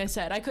road. Like I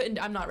said,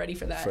 I'm not ready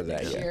for that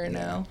next year.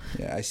 No.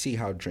 Yeah, I see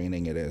how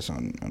draining it is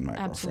on my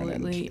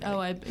Absolutely.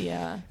 girlfriend.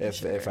 And,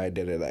 If I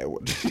did it, I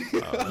would.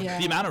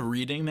 The amount of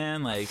reading,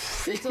 man, like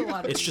it's a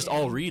lot of it's just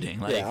all reading.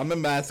 Like, yeah, I'm a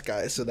math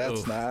guy, so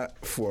that's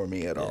not for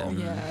me at all.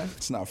 Yeah.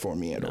 It's not for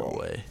me at all. No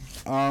way.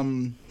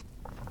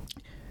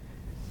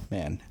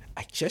 Man,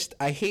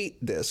 I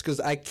hate this because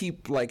I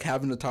keep like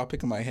having the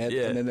topic in my head,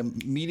 and then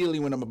immediately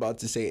when I'm about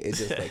to say it, it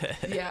just like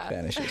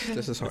vanishes.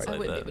 This is hard. I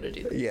wouldn't be able to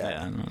do that.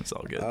 Yeah, no, it's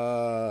all good.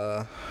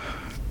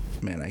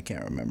 Man, I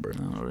can't remember.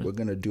 Oh, really? We're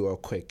gonna do a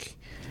quick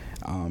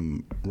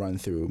run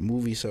through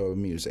movies or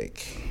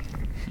music.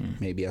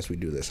 Maybe as we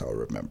do this, I'll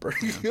remember.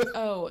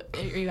 Oh,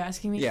 are you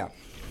asking me? Yeah.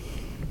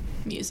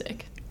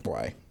 Music.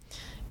 Why?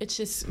 It's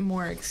just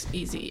more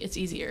easy. It's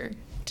easier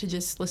to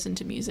just listen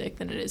to music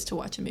than it is to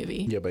watch a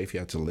movie. Yeah, but if you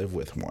had to live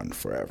with one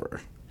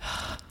forever.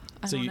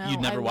 So you'd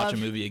never watch a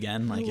movie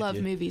again? Like, I love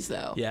movies,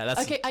 though. Yeah,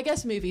 that's... Okay, I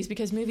guess movies,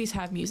 because movies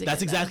have music.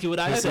 That's exactly what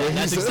I said.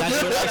 That's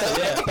exactly what I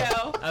said,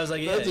 yeah. I was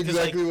like, yeah. That's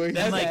exactly what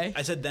then, like,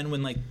 I said then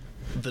when, like,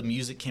 the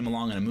music came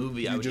along in a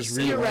movie, I would just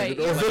say... You're right.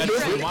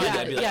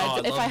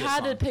 If I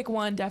had to pick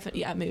one,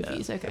 definitely,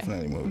 movies. Yeah, okay.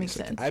 Definitely movies. Makes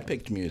sense. I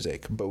picked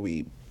music, but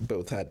we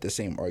both had the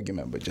same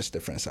argument, but just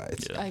different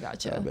sides. Yeah. I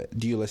gotcha.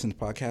 Do you listen to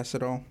podcasts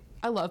at all?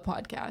 I love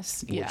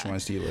podcasts. Which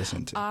ones do you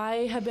listen to?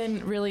 I have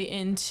been really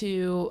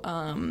into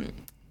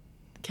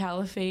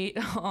Caliphate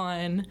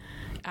on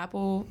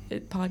Apple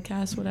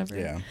Podcasts, whatever.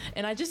 Yeah.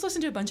 And I just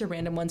listened to a bunch of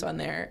random ones on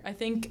there. I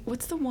think,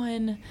 what's the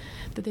one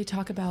that they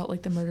talk about,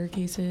 like the murder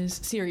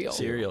cases? Serial.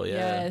 Serial,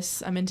 yeah.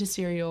 Yes, I'm into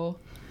Serial.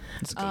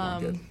 It's a good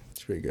one. Good.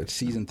 It's pretty good.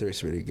 Season 3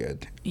 is really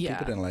good. Yeah.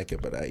 People didn't like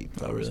it, but I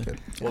thought it was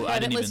good. Well, I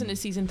haven't listened to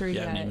season 3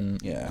 yet. I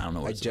don't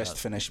know what I just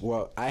finished.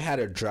 Well, I had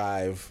a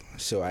drive,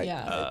 so I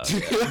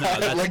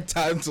had like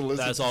time to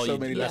listen to so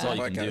many that's all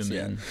you can do,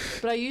 man.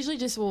 But I usually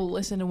just will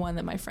listen to one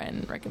that my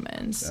friend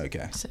recommends.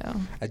 Okay. So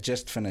I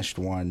just finished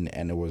one,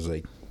 and it was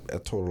like a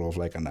total of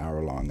like an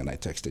hour long, and I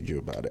texted you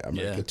about it.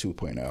 America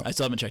 2.0. I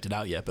still haven't checked it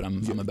out yet, but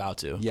I'm about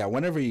to. Yeah,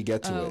 whenever you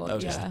get to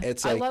it.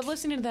 It's like, I love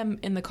listening to them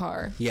in the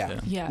car.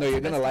 Yeah. No, you're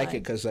gonna like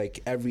it because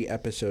like every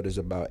episode is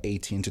about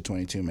 18 to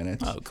 22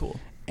 minutes. Oh, cool.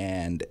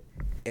 And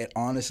it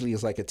honestly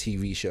is like a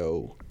TV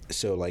show.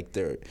 So like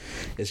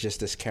it's just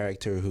this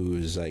character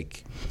who's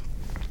like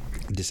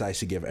decides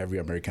to give every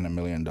American $1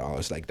 million.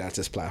 Like that's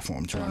his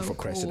platform to run for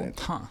president.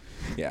 Huh.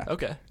 Yeah.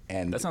 Okay.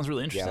 And that sounds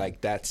really interesting. Yeah,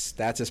 like that's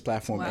his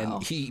platform. Wow.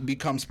 And he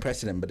becomes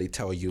president, but they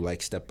tell you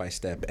like step by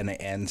step, and it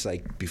ends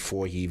like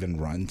before he even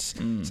runs.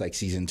 It's like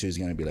season 2 is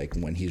gonna be like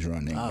when he's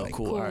running. Oh, like,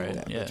 cool. All right.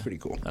 Yeah. That's pretty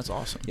cool. That's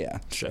awesome. Yeah.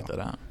 Check that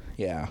out.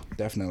 Yeah,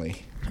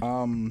 definitely.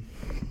 Man,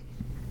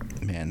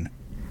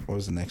 what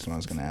was the next one I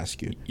was gonna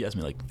ask you? You asked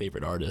me like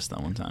favorite artist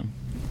that one time.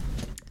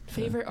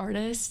 Favorite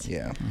artist?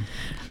 Yeah.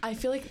 I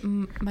feel like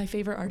my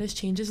favorite artist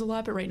changes a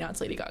lot, but right now it's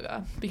Lady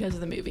Gaga because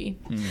of the movie.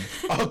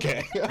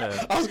 Okay.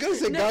 I was going to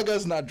say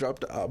Gaga's not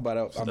dropped,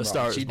 but I'm the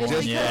Star she is Born.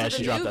 just Yeah,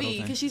 she dropped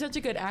movie, because she's such a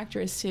good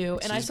actress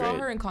too. And I saw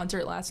her in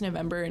concert last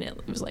November, and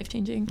it was life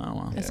changing. Oh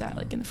wow. I sat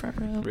like in the front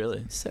row.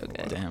 Really? So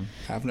good. Damn.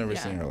 I've never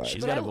seen her live.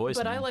 She's got a voice.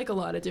 But I like a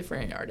lot of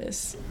different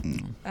artists.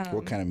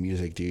 What kind of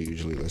music do you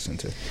usually listen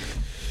to?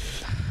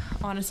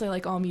 Honestly,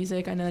 like all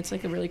music. I know it's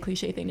like a really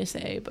cliche thing to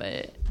say,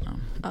 but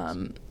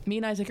me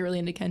and Isaac are really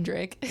into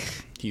Kendrick.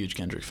 Huge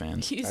Kendrick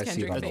fans. Huge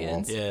Kendrick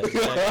fans. Yeah,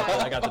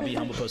 I got the Be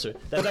Humble poster.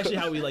 That's actually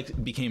how we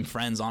like became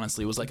friends.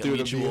 Honestly, it was like a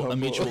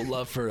mutual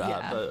love for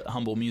the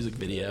Humble music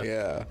video.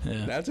 Yeah,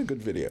 that's a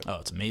good video.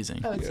 Oh, it's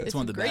amazing. Oh, it's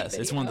one of the best.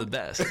 Video. It's one of the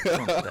best.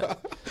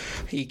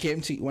 He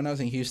came to when I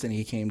was in Houston.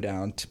 He came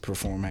down to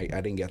perform. I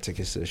didn't get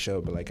tickets to the show,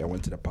 but like I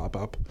went to the pop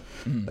up.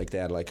 Like they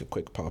had like a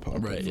quick pop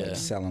up, right? Like,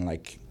 selling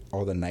like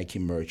all the Nike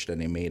merch that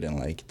they made in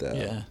like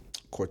the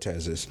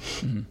Cortezes.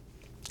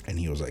 And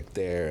he was like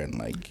there, and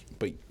like,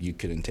 but you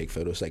couldn't take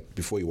photos. Like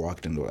before you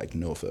walked in, there were like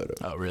no photo.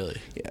 Oh,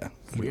 really? Yeah.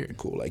 Weird.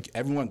 Cool. Like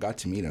everyone got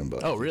to meet him,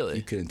 but really?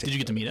 You couldn't. Did you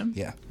get to meet him?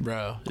 Yeah.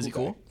 Bro, is he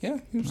cool? Yeah,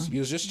 he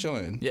was just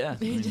chilling. Yeah.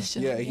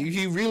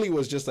 He really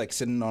was just like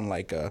sitting on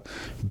like a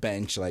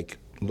bench, like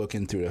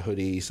looking through the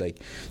hoodies. Like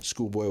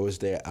Schoolboy was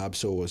there,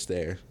 Absol was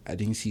there. I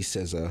didn't see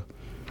SZA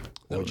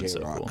or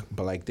J-Rock, cool.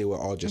 but like they were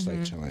all just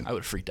like chilling. I would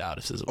have freaked out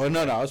if SZA. Oh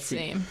no, I was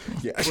Same.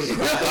 Yeah. I would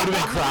have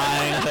been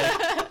crying.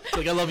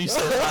 Like I love you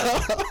so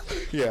much.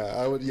 Yeah,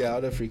 I would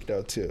have freaked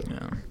out too.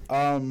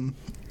 Yeah.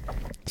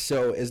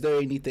 So is there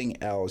anything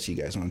else you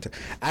guys want to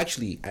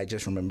actually I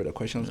just remembered a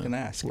question I was gonna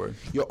ask. Word.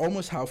 You're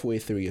almost halfway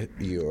through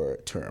your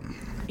term.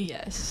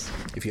 Yes.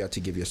 If you had to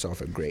give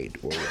yourself a grade,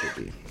 what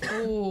would it be?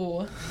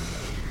 Ooh.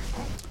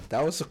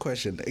 That was the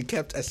question. It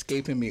kept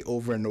escaping me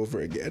over and over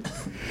again.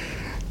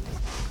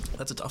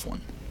 That's a tough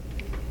one.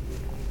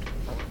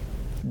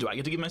 Do I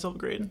get to give myself a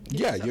grade?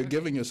 Yeah, you're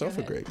giving yourself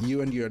a grade.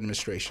 You and your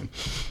administration.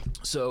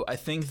 So I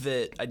think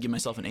that I'd give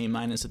myself an A-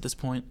 at this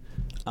point.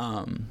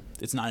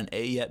 It's not an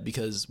A yet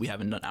because we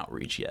haven't done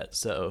outreach yet.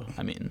 So,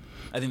 I mean,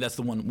 I think that's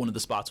one of the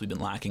spots we've been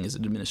lacking as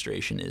an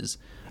administration is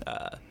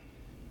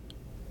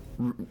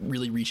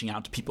really reaching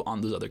out to people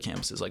on those other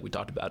campuses like we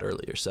talked about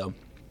earlier. So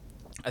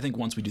I think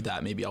once we do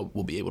that, maybe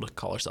we'll be able to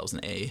call ourselves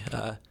an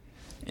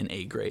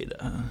A grade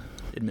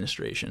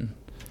administration.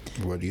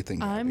 What do you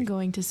think? I'm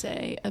going to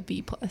say a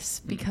B+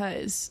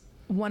 because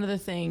one of the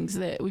things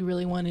that we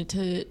really wanted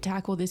to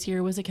tackle this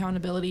year was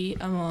accountability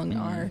among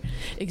our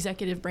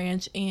executive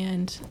branch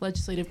and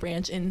legislative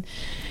branch. And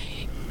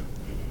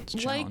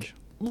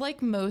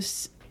like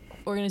most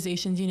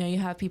organizations, you know, you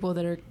have people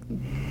that are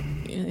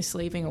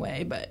slaving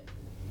away, but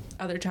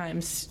other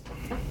times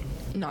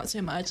not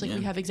so much. Like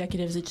we have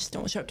executives that just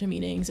don't show up to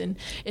meetings, and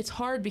it's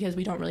hard because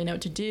we don't really know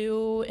what to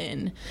do,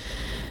 and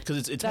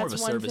because it's more of a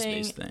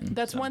service-based thing.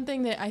 That's one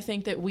thing that I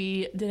think that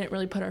we didn't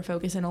really put our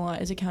focus in a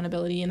lot is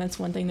accountability, and that's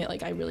one thing that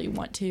like I really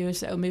want to.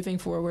 So moving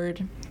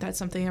forward, that's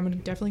something I'm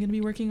definitely going to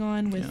be working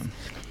on with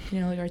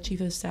like our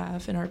chief of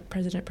staff and our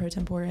president pro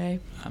tempore.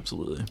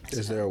 Absolutely.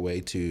 Is there a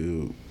way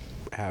to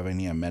have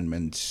any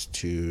amendments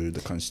to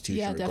the Constitution?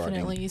 Yeah,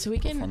 definitely. So we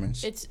can.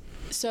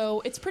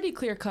 It's pretty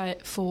clear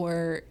cut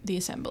for the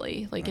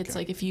assembly. Like it's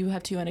like if you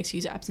have 2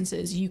 unexcused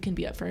absences, you can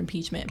be up for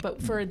impeachment.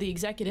 But for the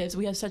executives,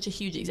 we have such a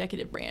huge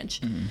executive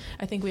branch.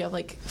 I think we have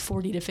like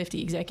 40 to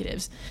 50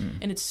 executives,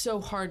 and it's so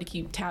hard to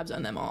keep tabs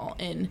on them all.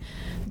 And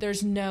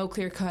there's no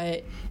clear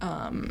cut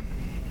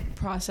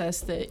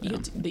process that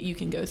you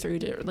can go through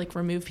to like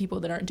remove people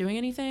that aren't doing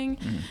anything.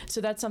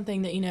 So that's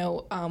something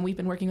that we've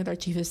been working with our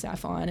chief of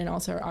staff on, and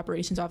also our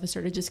operations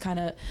officer to just kind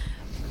of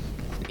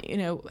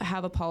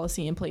have a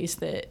policy in place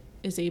that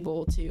is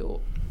able to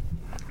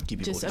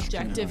keep just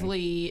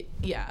objectively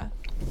Well,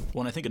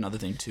 and I think another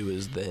thing too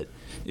is that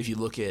if you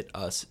look at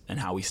us and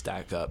how we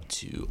stack up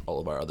to all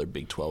of our other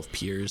Big 12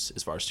 peers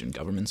as far as student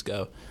governments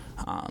go,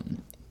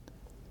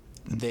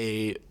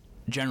 they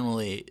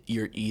generally,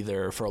 you're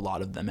either, for a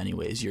lot of them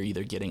anyways, you're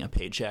either getting a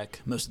paycheck.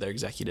 Most of their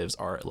executives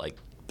are like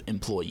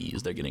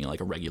employees. They're getting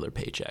like a regular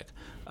paycheck.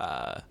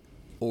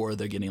 Or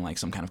they're getting like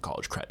some kind of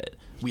college credit.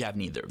 We have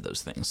neither of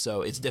those things.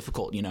 So it's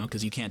difficult,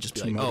 because you can't just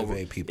be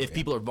like,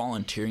 people are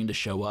volunteering to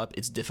show up,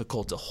 it's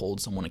difficult to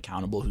hold someone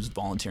accountable who's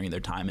volunteering their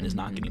time and is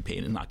not getting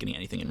paid and not getting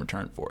anything in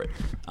return for it.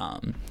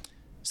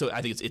 So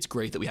I think it's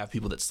great that we have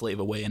people that slave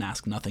away and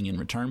ask nothing in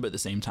return, but at the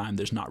same time,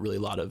 there's not really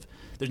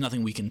there's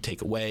nothing we can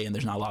take away, and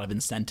there's not a lot of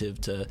incentive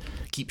to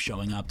keep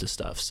showing up to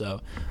stuff. So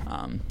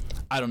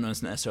I don't know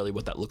necessarily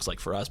what that looks like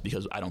for us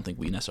because I don't think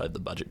we necessarily have the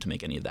budget to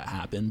make any of that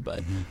happen,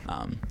 but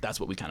that's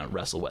what we kind of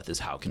wrestle with is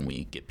how can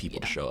we get people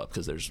to show up,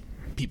 because there's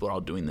people are all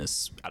doing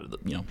this out of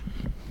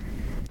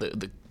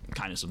the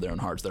kindness of their own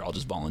hearts. They're all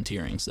just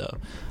volunteering, so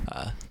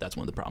that's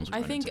one of the problems we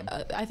run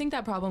into. I think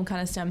that problem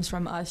kind of stems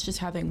from us just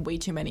having way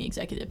too many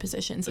executive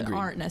positions that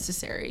aren't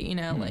necessary,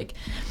 like.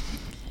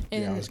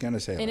 And, I was gonna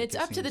say, and it's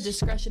up to the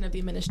discretion of the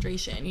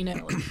administration,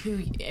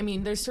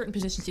 like there's certain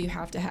positions that you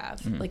have to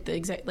have, like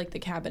the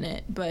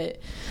cabinet, but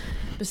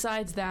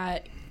besides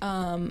that,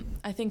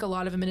 I think a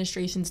lot of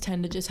administrations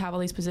tend to just have all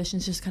these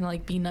positions just kind of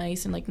like be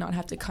nice and like not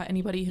have to cut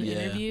anybody who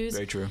interviews.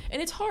 Very true.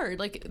 And it's hard.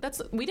 Like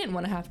we didn't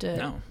want to have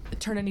to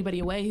turn anybody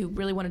away who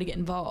really wanted to get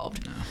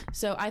involved. No.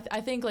 So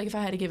I think like if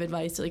I had to give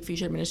advice to like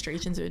future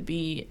administrations, it would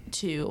be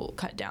to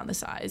cut down the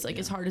size. Like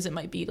as hard as it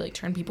might be to like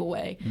turn people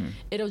away,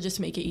 it'll just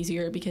make it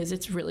easier because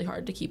it's really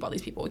hard to keep all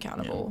these people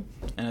accountable.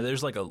 Yeah. And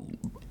there's like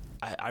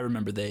I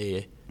remember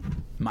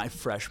my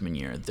freshman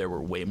year, there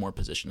were way more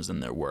positions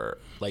than there were.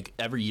 Like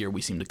every year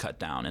we seem to cut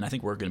down, and I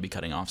think we're going to be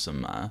cutting off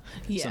some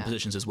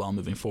positions as well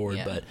moving forward.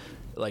 Yeah. But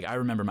like I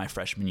remember my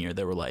freshman year,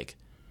 there were like,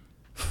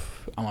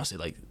 I want to say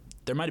like,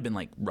 there might have been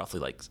like roughly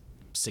like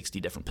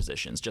 60 different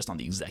positions just on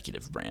the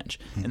executive branch.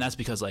 And that's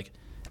because like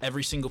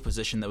every single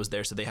position that was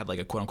there, so they had like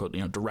a quote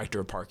unquote,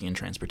 director of parking and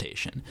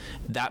transportation.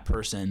 That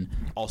person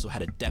also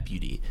had a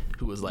deputy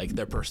who was like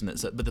their person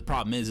but the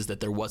problem is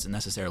that there wasn't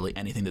necessarily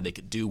anything that they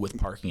could do with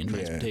parking and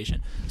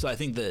transportation. Yeah. So I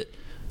think that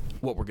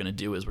what we're going to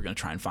do is we're going to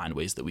try and find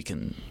ways that we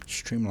can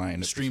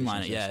streamline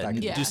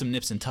it, do some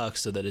nips and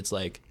tucks so that it's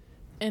like.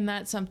 And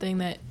that's something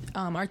that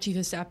our chief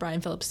of staff,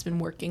 Brian Phillips, has been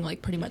working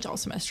like pretty much all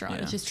semester on.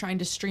 It's just trying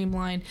to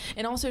streamline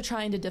and also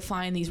trying to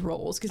define these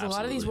roles because a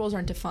lot of these roles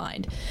aren't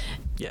defined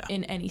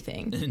in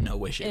anything. In no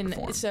way, shape, or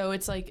form. So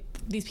it's like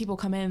these people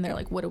come in and they're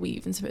like, what are we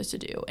even supposed to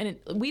do? And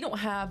we don't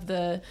have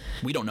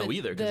we don't know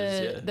either.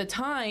 The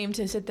time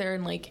to sit there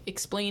and like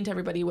explain to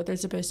everybody what they're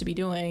supposed to be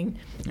doing.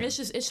 Yeah. It's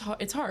just, it's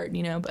hard,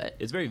 but.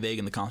 It's very vague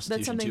in the Constitution.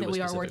 That's something that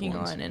we are working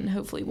on, and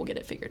hopefully we'll get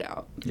it figured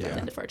out by the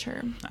end of our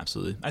term.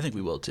 Absolutely. I think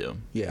we will too.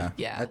 Yeah.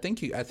 I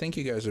think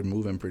you guys are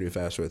moving pretty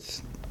fast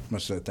with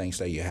most of the things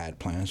that you had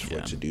plans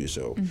for to do.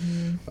 So,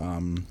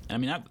 and I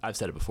mean, I've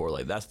said it before.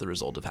 Like that's the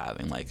result of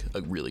having like a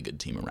really good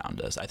team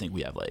around us. I think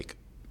we have like,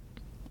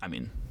 I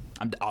mean,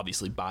 I'm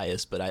obviously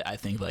biased, but I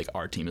think like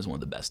our team is one of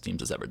the best teams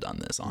that's ever done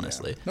this.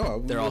 Honestly,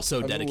 no, they're all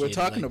so dedicated. We're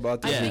talking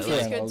about this. I think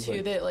it's good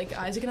too that like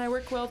Isaac and I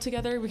work well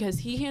together because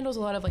he handles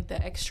a lot of like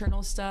the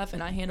external stuff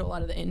and I handle a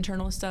lot of the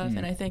internal stuff,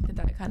 and I think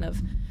that kind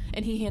of,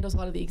 and he handles a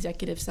lot of the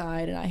executive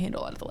side and I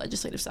handle a lot of the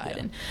legislative side,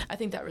 and I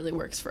think that really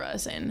works for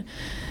us, and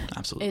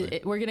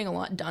absolutely we're getting a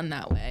lot done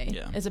that way,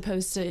 as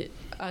opposed to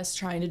us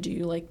trying to do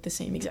like the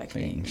same exact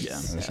things.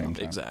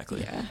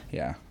 Exactly.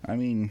 Yeah. I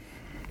mean,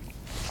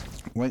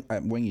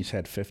 when you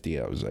said 50,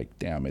 I was like,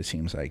 damn, it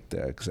seems like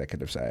the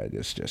executive side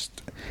is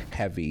just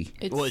heavy.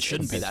 Well, it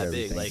shouldn't be that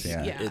big. Like,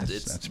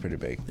 that's pretty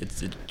big.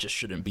 It just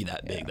shouldn't be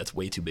that big. That's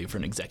way too big for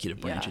an executive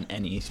branch in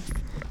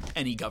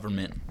any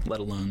government, let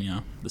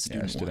alone the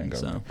student government.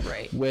 So.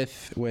 Right.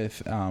 With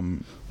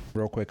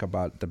real quick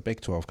about the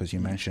Big 12, because you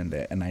mentioned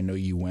it, and I know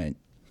you went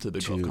to the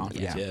Big 12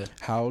 conference. Yeah.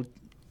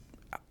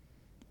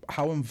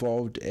 How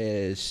involved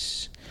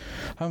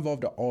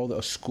are all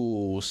the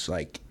schools?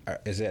 Like,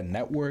 is it a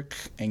network,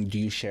 and do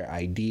you share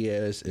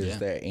ideas? Is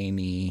there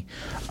any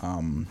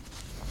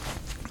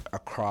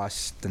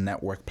across the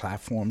network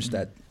platforms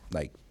that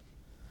like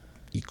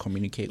you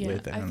communicate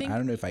with? I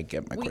don't know if I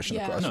get my question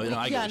across.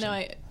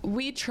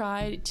 We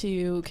try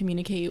to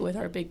communicate with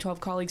our Big 12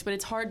 colleagues, but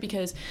it's hard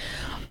because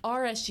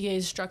our SGA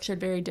is structured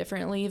very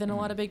differently than a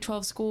lot of Big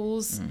 12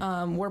 schools.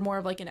 We're more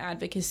of like an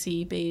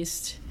advocacy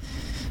based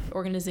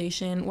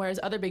organization,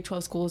 whereas other Big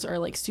 12 schools are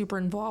like super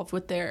involved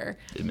with their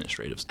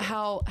administrative stuff,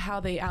 how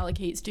they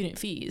allocate student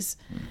fees.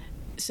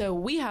 So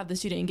we have the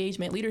student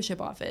engagement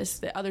leadership office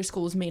that other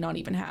schools may not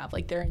even have.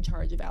 Like they're in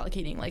charge of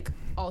allocating like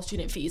all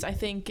student fees. I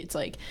think it's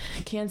like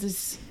Kansas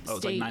State.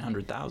 It's like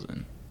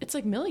 900,000. It's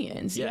like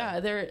millions. Yeah,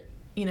 they're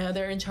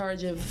in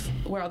charge of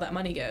where all that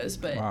money goes.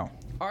 But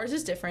ours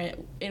is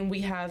different, and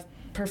we have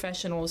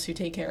professionals who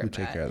take care of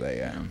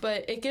that.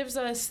 But it gives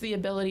us the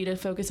ability to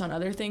focus on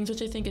other things,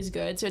 which I think is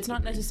good. So it's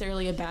not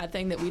necessarily a bad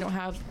thing that we don't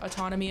have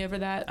autonomy over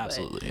that.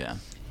 Absolutely,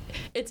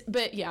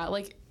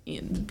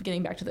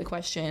 Getting back to the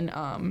question,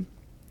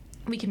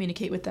 we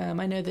communicate with them.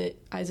 I know that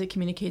Isaac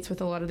communicates with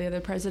a lot of the other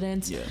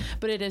presidents,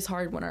 but it is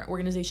hard when our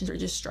organizations are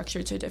just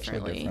structured so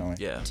differently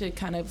to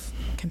kind of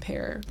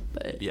compare.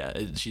 But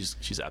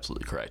she's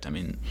absolutely correct. I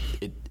mean,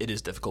 it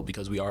is difficult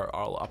because we are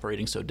all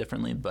operating so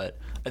differently, but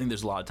I think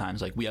there's a lot of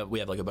times like we have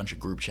like a bunch of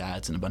group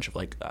chats and a bunch of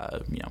like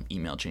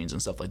email chains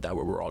and stuff like that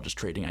where we're all just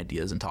trading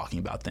ideas and talking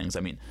about things.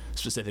 I mean,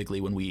 specifically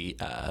when we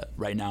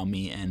right now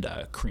me and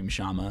Kareem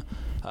Shama,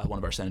 one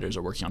of our senators,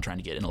 are working on trying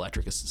to get an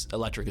electric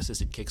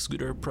assisted kick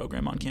scooter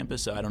program on campus.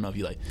 So I don't know if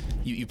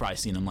you've probably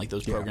seen them, like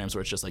those programs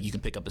where it's just like you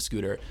can pick up a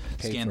scooter,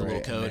 scan the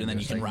little code, and then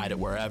you can ride it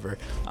wherever.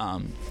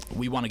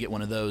 We want to get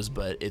one of those,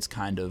 but it's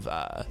kind of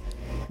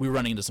we were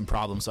running into some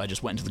problems. So I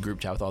just went into the group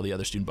chat with all the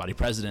other student body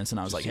presidents, and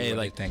I was like, hey,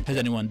 like, has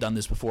anyone done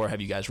this before?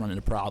 Have you guys run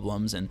into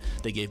problems? And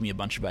they gave me a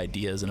bunch of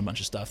ideas and a bunch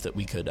of stuff that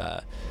we could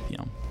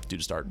do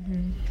to start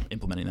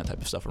implementing that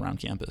type of stuff around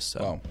campus. So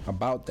well,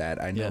 about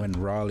that, I know in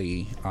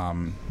Raleigh,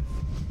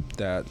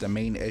 the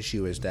main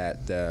issue is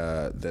that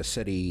the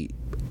city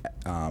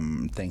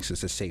thinks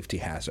it's a safety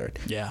hazard.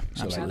 Yeah,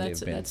 so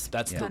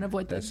that's kind of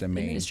what the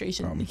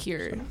administration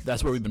here. So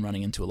that's where we've been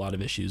running into a lot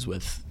of issues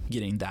with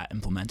getting that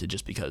implemented,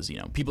 just because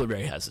people are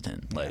very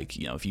hesitant. Like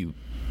if you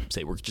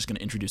say we're just going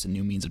to introduce a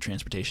new means of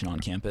transportation on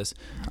campus,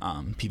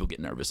 people get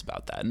nervous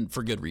about that, and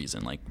for good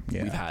reason. Like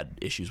we've had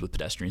issues with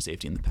pedestrian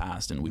safety in the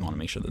past, and we want to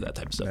make sure that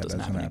type of stuff doesn't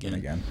happen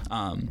again.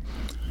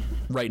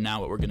 Right now,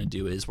 what we're going to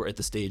do is we're at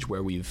the stage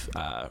where we've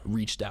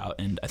reached out,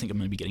 and I think I'm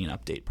going to be getting an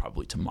update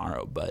probably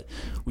tomorrow, but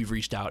we've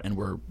reached out and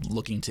we're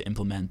looking to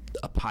implement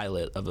a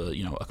pilot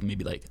of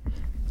maybe like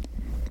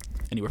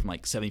anywhere from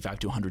like 75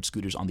 to 100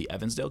 scooters on the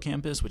Evansdale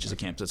campus, which is a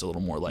campus that's a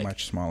little more like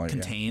much smaller,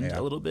 contained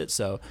a little bit.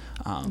 So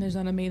there's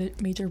not a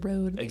major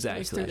road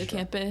through the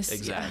campus.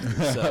 Exactly.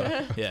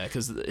 So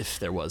because if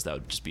there was, that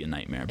would just be a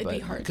nightmare. It'd be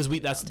hard. Because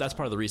that's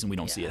part of the reason we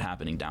don't see it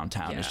happening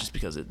downtown. It's just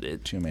because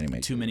it too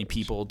many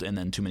people and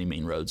then too many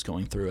main roads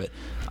going through it.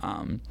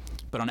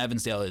 But on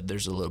Evansdale,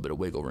 there's a little bit of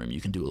wiggle room.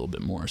 You can do a little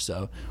bit more.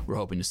 So we're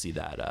hoping to see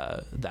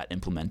that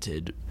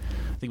implemented.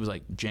 I think it was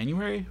like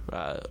January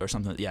or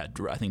something. Yeah,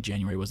 I think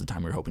January was the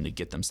time we were hoping to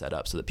get them set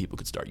up so that people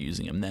could start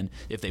using them. And then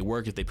if they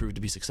work, if they prove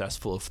to be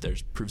successful, if there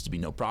proves to be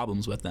no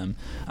problems with them,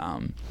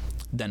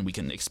 then we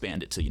can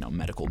expand it to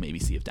medical. Maybe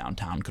see if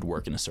downtown could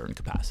work in a certain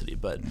capacity.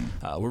 But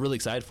we're really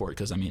excited for it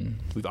because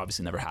we've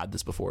obviously never had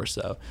this before.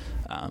 So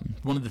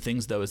one of the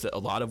things though is that a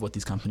lot of what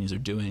these companies are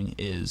doing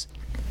is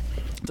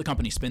the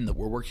company Spin that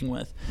we're working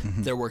with,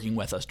 they're working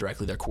with us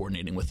directly. They're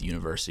coordinating with the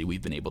university.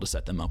 We've been able to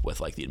set them up with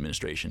like the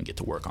administration, get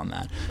to work on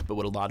that. But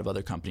what a lot of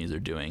other companies are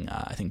doing,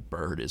 I think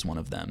Bird is one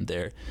of them.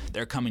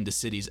 They're coming to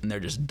cities and they're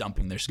just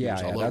dumping their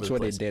scooters all over the place. That's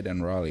what they did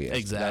in Raleigh.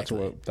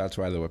 Exactly. That's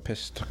why they were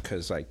pissed,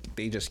 because like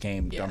they just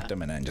came, dumped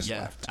them, and then just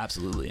left.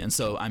 Absolutely. And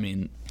so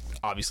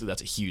obviously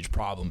that's a huge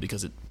problem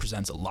because it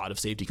presents a lot of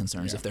safety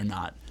concerns if they're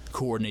not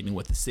coordinating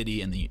with the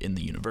city and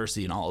the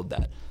university and all of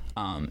that.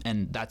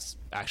 And that's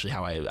actually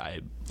how I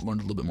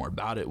learned a little bit more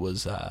about it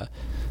was I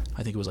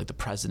think it was like the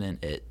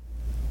president at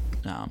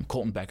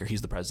Colton Becker.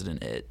 He's the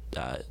president at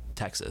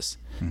Texas,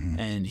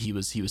 and he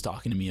was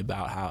talking to me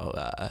about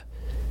how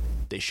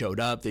they showed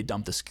up, they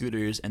dumped the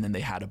scooters, and then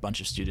they had a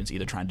bunch of students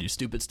either trying to do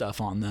stupid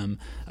stuff on them,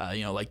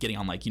 like getting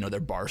on like their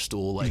bar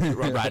stool, like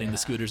riding the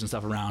scooters and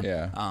stuff around.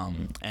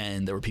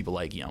 And there were people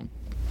like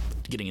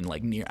getting in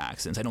like near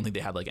accidents. I don't think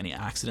they had like any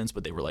accidents,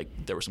 but there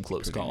were some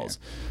close calls.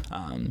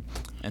 And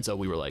so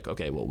we were like,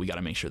 okay, well, we got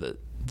to make sure that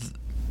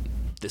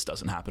this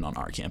doesn't happen on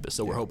our campus.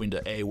 So we're hoping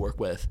to work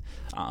with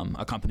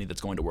a company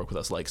that's going to work with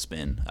us like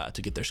Spin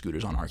to get their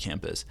scooters on our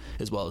campus,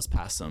 as well as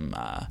pass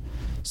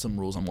some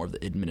rules on more of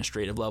the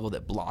administrative level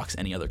that blocks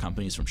any other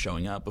companies from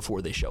showing up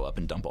before they show up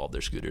and dump all of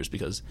their scooters,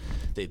 because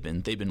they've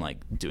been like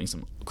doing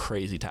some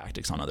crazy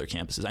tactics on other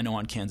campuses. I know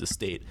on Kansas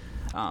State,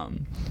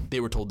 they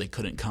were told they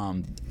couldn't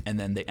come, and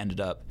then they ended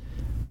up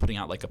putting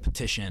out like a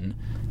petition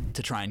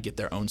to try and get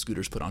their own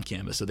scooters put on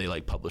campus. So they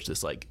like published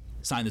this like,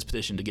 sign this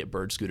petition to get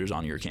Bird scooters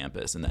on your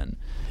campus, and then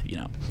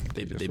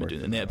they've been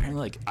doing it. And they apparently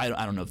like I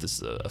don't know if this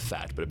is a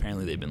fact, but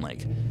apparently they've been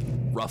like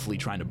roughly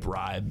trying to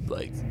bribe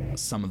like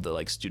some of the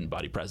like student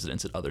body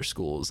presidents at other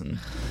schools, and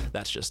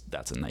that's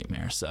a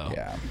nightmare. So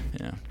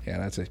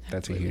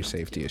that's a huge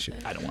safety issue.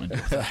 I don't want to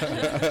do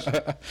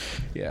that.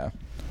 Yeah.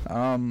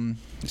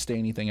 Is there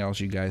anything else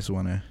you guys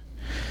want to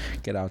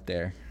get out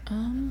there?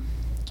 I'm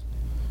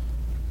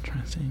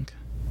trying to think.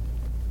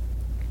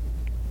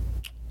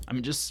 I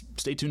mean, just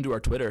stay tuned to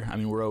our Twitter. I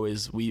mean,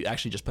 we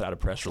actually just put out a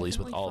press release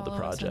with all of the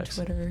projects. Us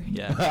on Twitter.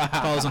 Yeah,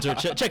 follow us on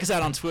Twitter. Check us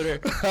out on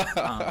Twitter.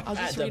 I'll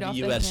just read off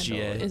the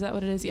handle. Is that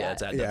what it is? Yeah,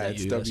 it's at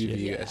it's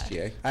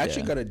WVUSGA. I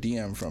actually got a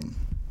DM from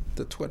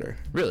the Twitter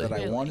that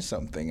I won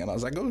something, and I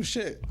was like, oh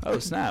shit. Oh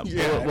snap.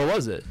 What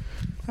was it?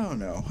 I don't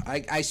know.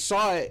 I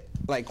saw it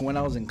like when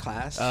I was in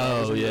class. So I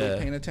wasn't really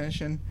paying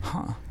attention.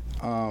 Huh.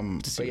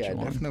 But yeah, I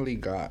definitely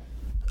got.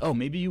 Oh,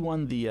 maybe you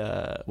won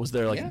the, was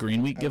there like a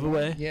Green Week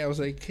giveaway? Yeah, I was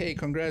like, hey,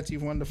 congrats,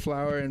 you've won the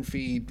Flower and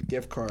Feed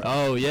gift card.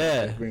 Oh,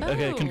 yeah.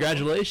 Okay,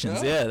 congratulations.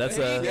 Oh, yeah, that's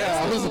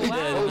I was like,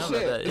 oh,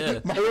 shit. Yeah.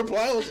 My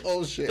reply was,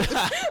 oh, shit.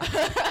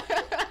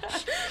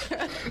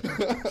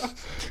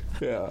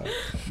 Yeah.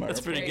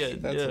 That's pretty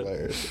good. That's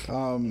hilarious.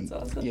 That's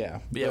awesome. Yeah.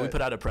 We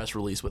put out a press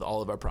release with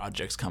all of our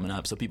projects coming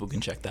up, so people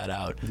can check that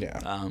out.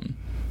 Yeah.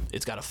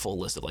 It's got a full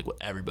list of like what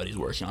everybody's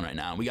working on right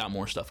now. We got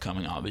more stuff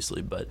coming,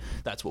 obviously, but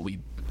that's what we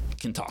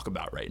can talk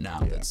about right now.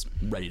 That's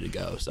ready to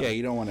go. So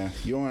you don't want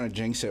to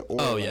jinx it.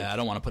 Or I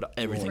don't want to put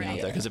everything out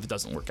there, because if it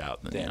doesn't work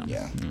out, then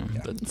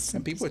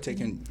and people are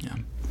taking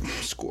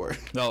score.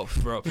 No,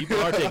 bro, people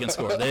are taking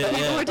score.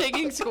 People are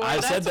taking score.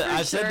 I've said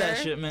that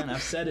shit, man.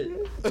 I've said it.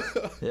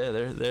 Yeah,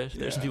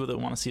 there's some people that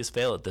want to see us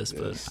fail at this,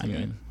 but I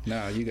mean,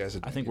 no, you guys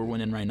are. I think we're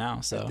winning right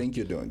now. So I think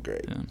you're doing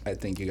great. Yeah. I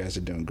think you guys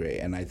are doing great,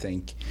 and I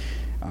think.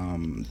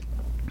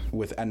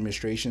 With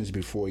administrations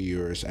before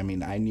yours, I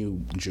mean, I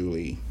knew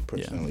Julie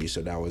personally, so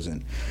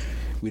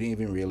we didn't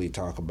even really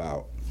talk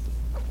about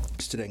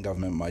student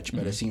government much,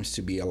 but it seems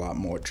to be a lot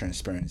more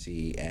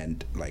transparency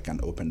and like an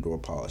open door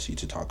policy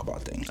to talk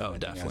about things. Oh,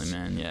 definitely,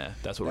 man. Yeah,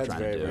 that's what we're trying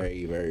to do. That's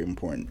very, very, very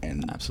important.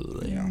 And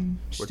absolutely,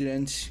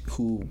 students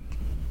who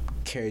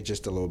care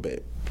just a little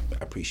bit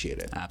appreciate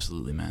it.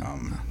 Absolutely,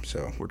 man.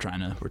 So we're trying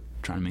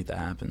to make that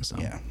happen. So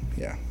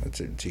yeah, it's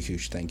a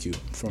huge thank you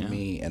from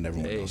me and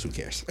everyone else who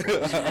cares. Of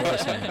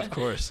course, man. Of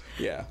course.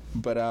 Yeah,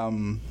 but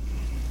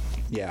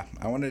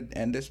I want to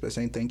end this by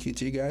saying thank you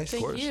to you guys.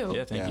 Thank you.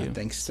 Yeah, thank you.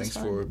 Thanks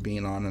for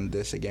being on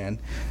this again.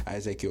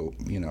 Isaac,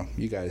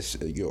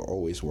 you're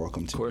always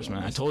welcome to. Of course,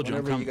 man. I told you.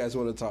 Whenever you guys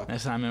want to talk.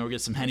 Next time, man, we'll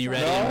get some Henny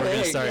ready and we're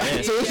going to start.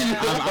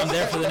 I'm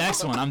there for the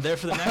next one.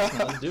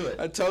 Let's do it.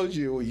 I told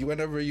you.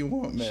 Whenever you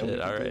want, man.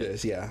 Shit, all right. Do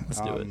this. Yeah.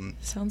 Let's do it.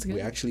 Sounds good.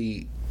 We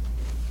actually,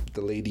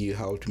 the lady you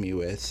helped me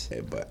with,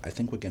 but I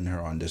think we're getting her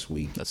on this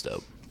week. That's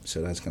dope. So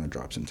that's gonna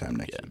drop sometime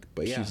next week.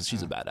 But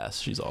she's a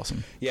badass. She's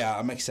awesome. Yeah,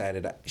 I'm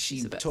excited.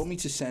 She told me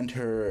to send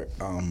her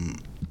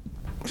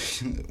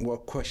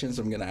what questions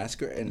I'm gonna ask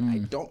her, and I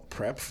don't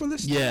prep for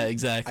this. Yeah,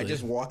 exactly. I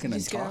just walk in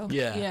and talk. Go.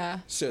 Yeah.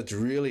 So it's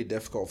really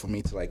difficult for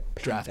me to like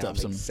draft up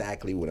some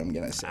exactly what I'm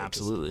gonna say.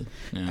 Absolutely.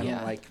 Yeah. I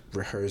don't like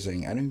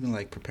rehearsing. I don't even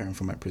like preparing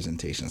for my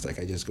presentations. Like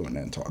I just go in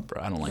there and talk.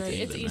 Bro, I don't like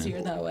It's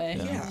easier that way.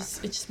 Yeah. It's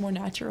just more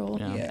natural.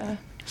 Yeah.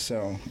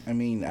 So, I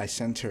mean, I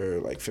sent her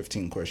like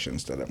 15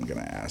 questions that I'm going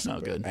to ask. Oh,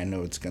 good. I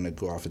know it's going to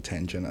go off a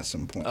tangent at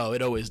some point. Oh,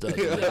 it always does.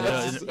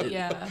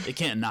 It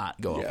can't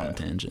not go off on a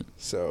tangent.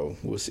 So,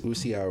 we'll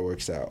see how it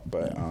works out.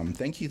 But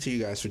thank you to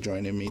you guys for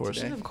joining me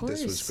today. Of course.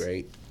 This was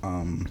great.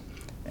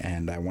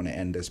 And I want to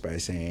end this by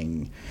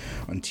saying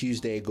on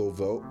Tuesday, go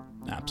vote.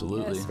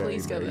 Absolutely. Yes,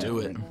 please go do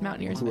it.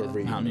 Mountaineers vote.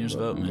 Mountaineers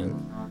vote, man.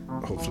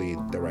 Hopefully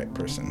the right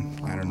person.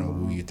 I don't know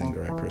who you think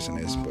the right person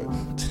is, but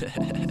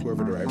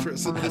whoever the right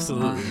person is.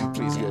 Absolutely.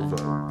 Please go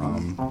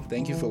vote.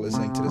 Thank you for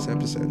listening to this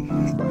episode.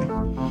 Bye.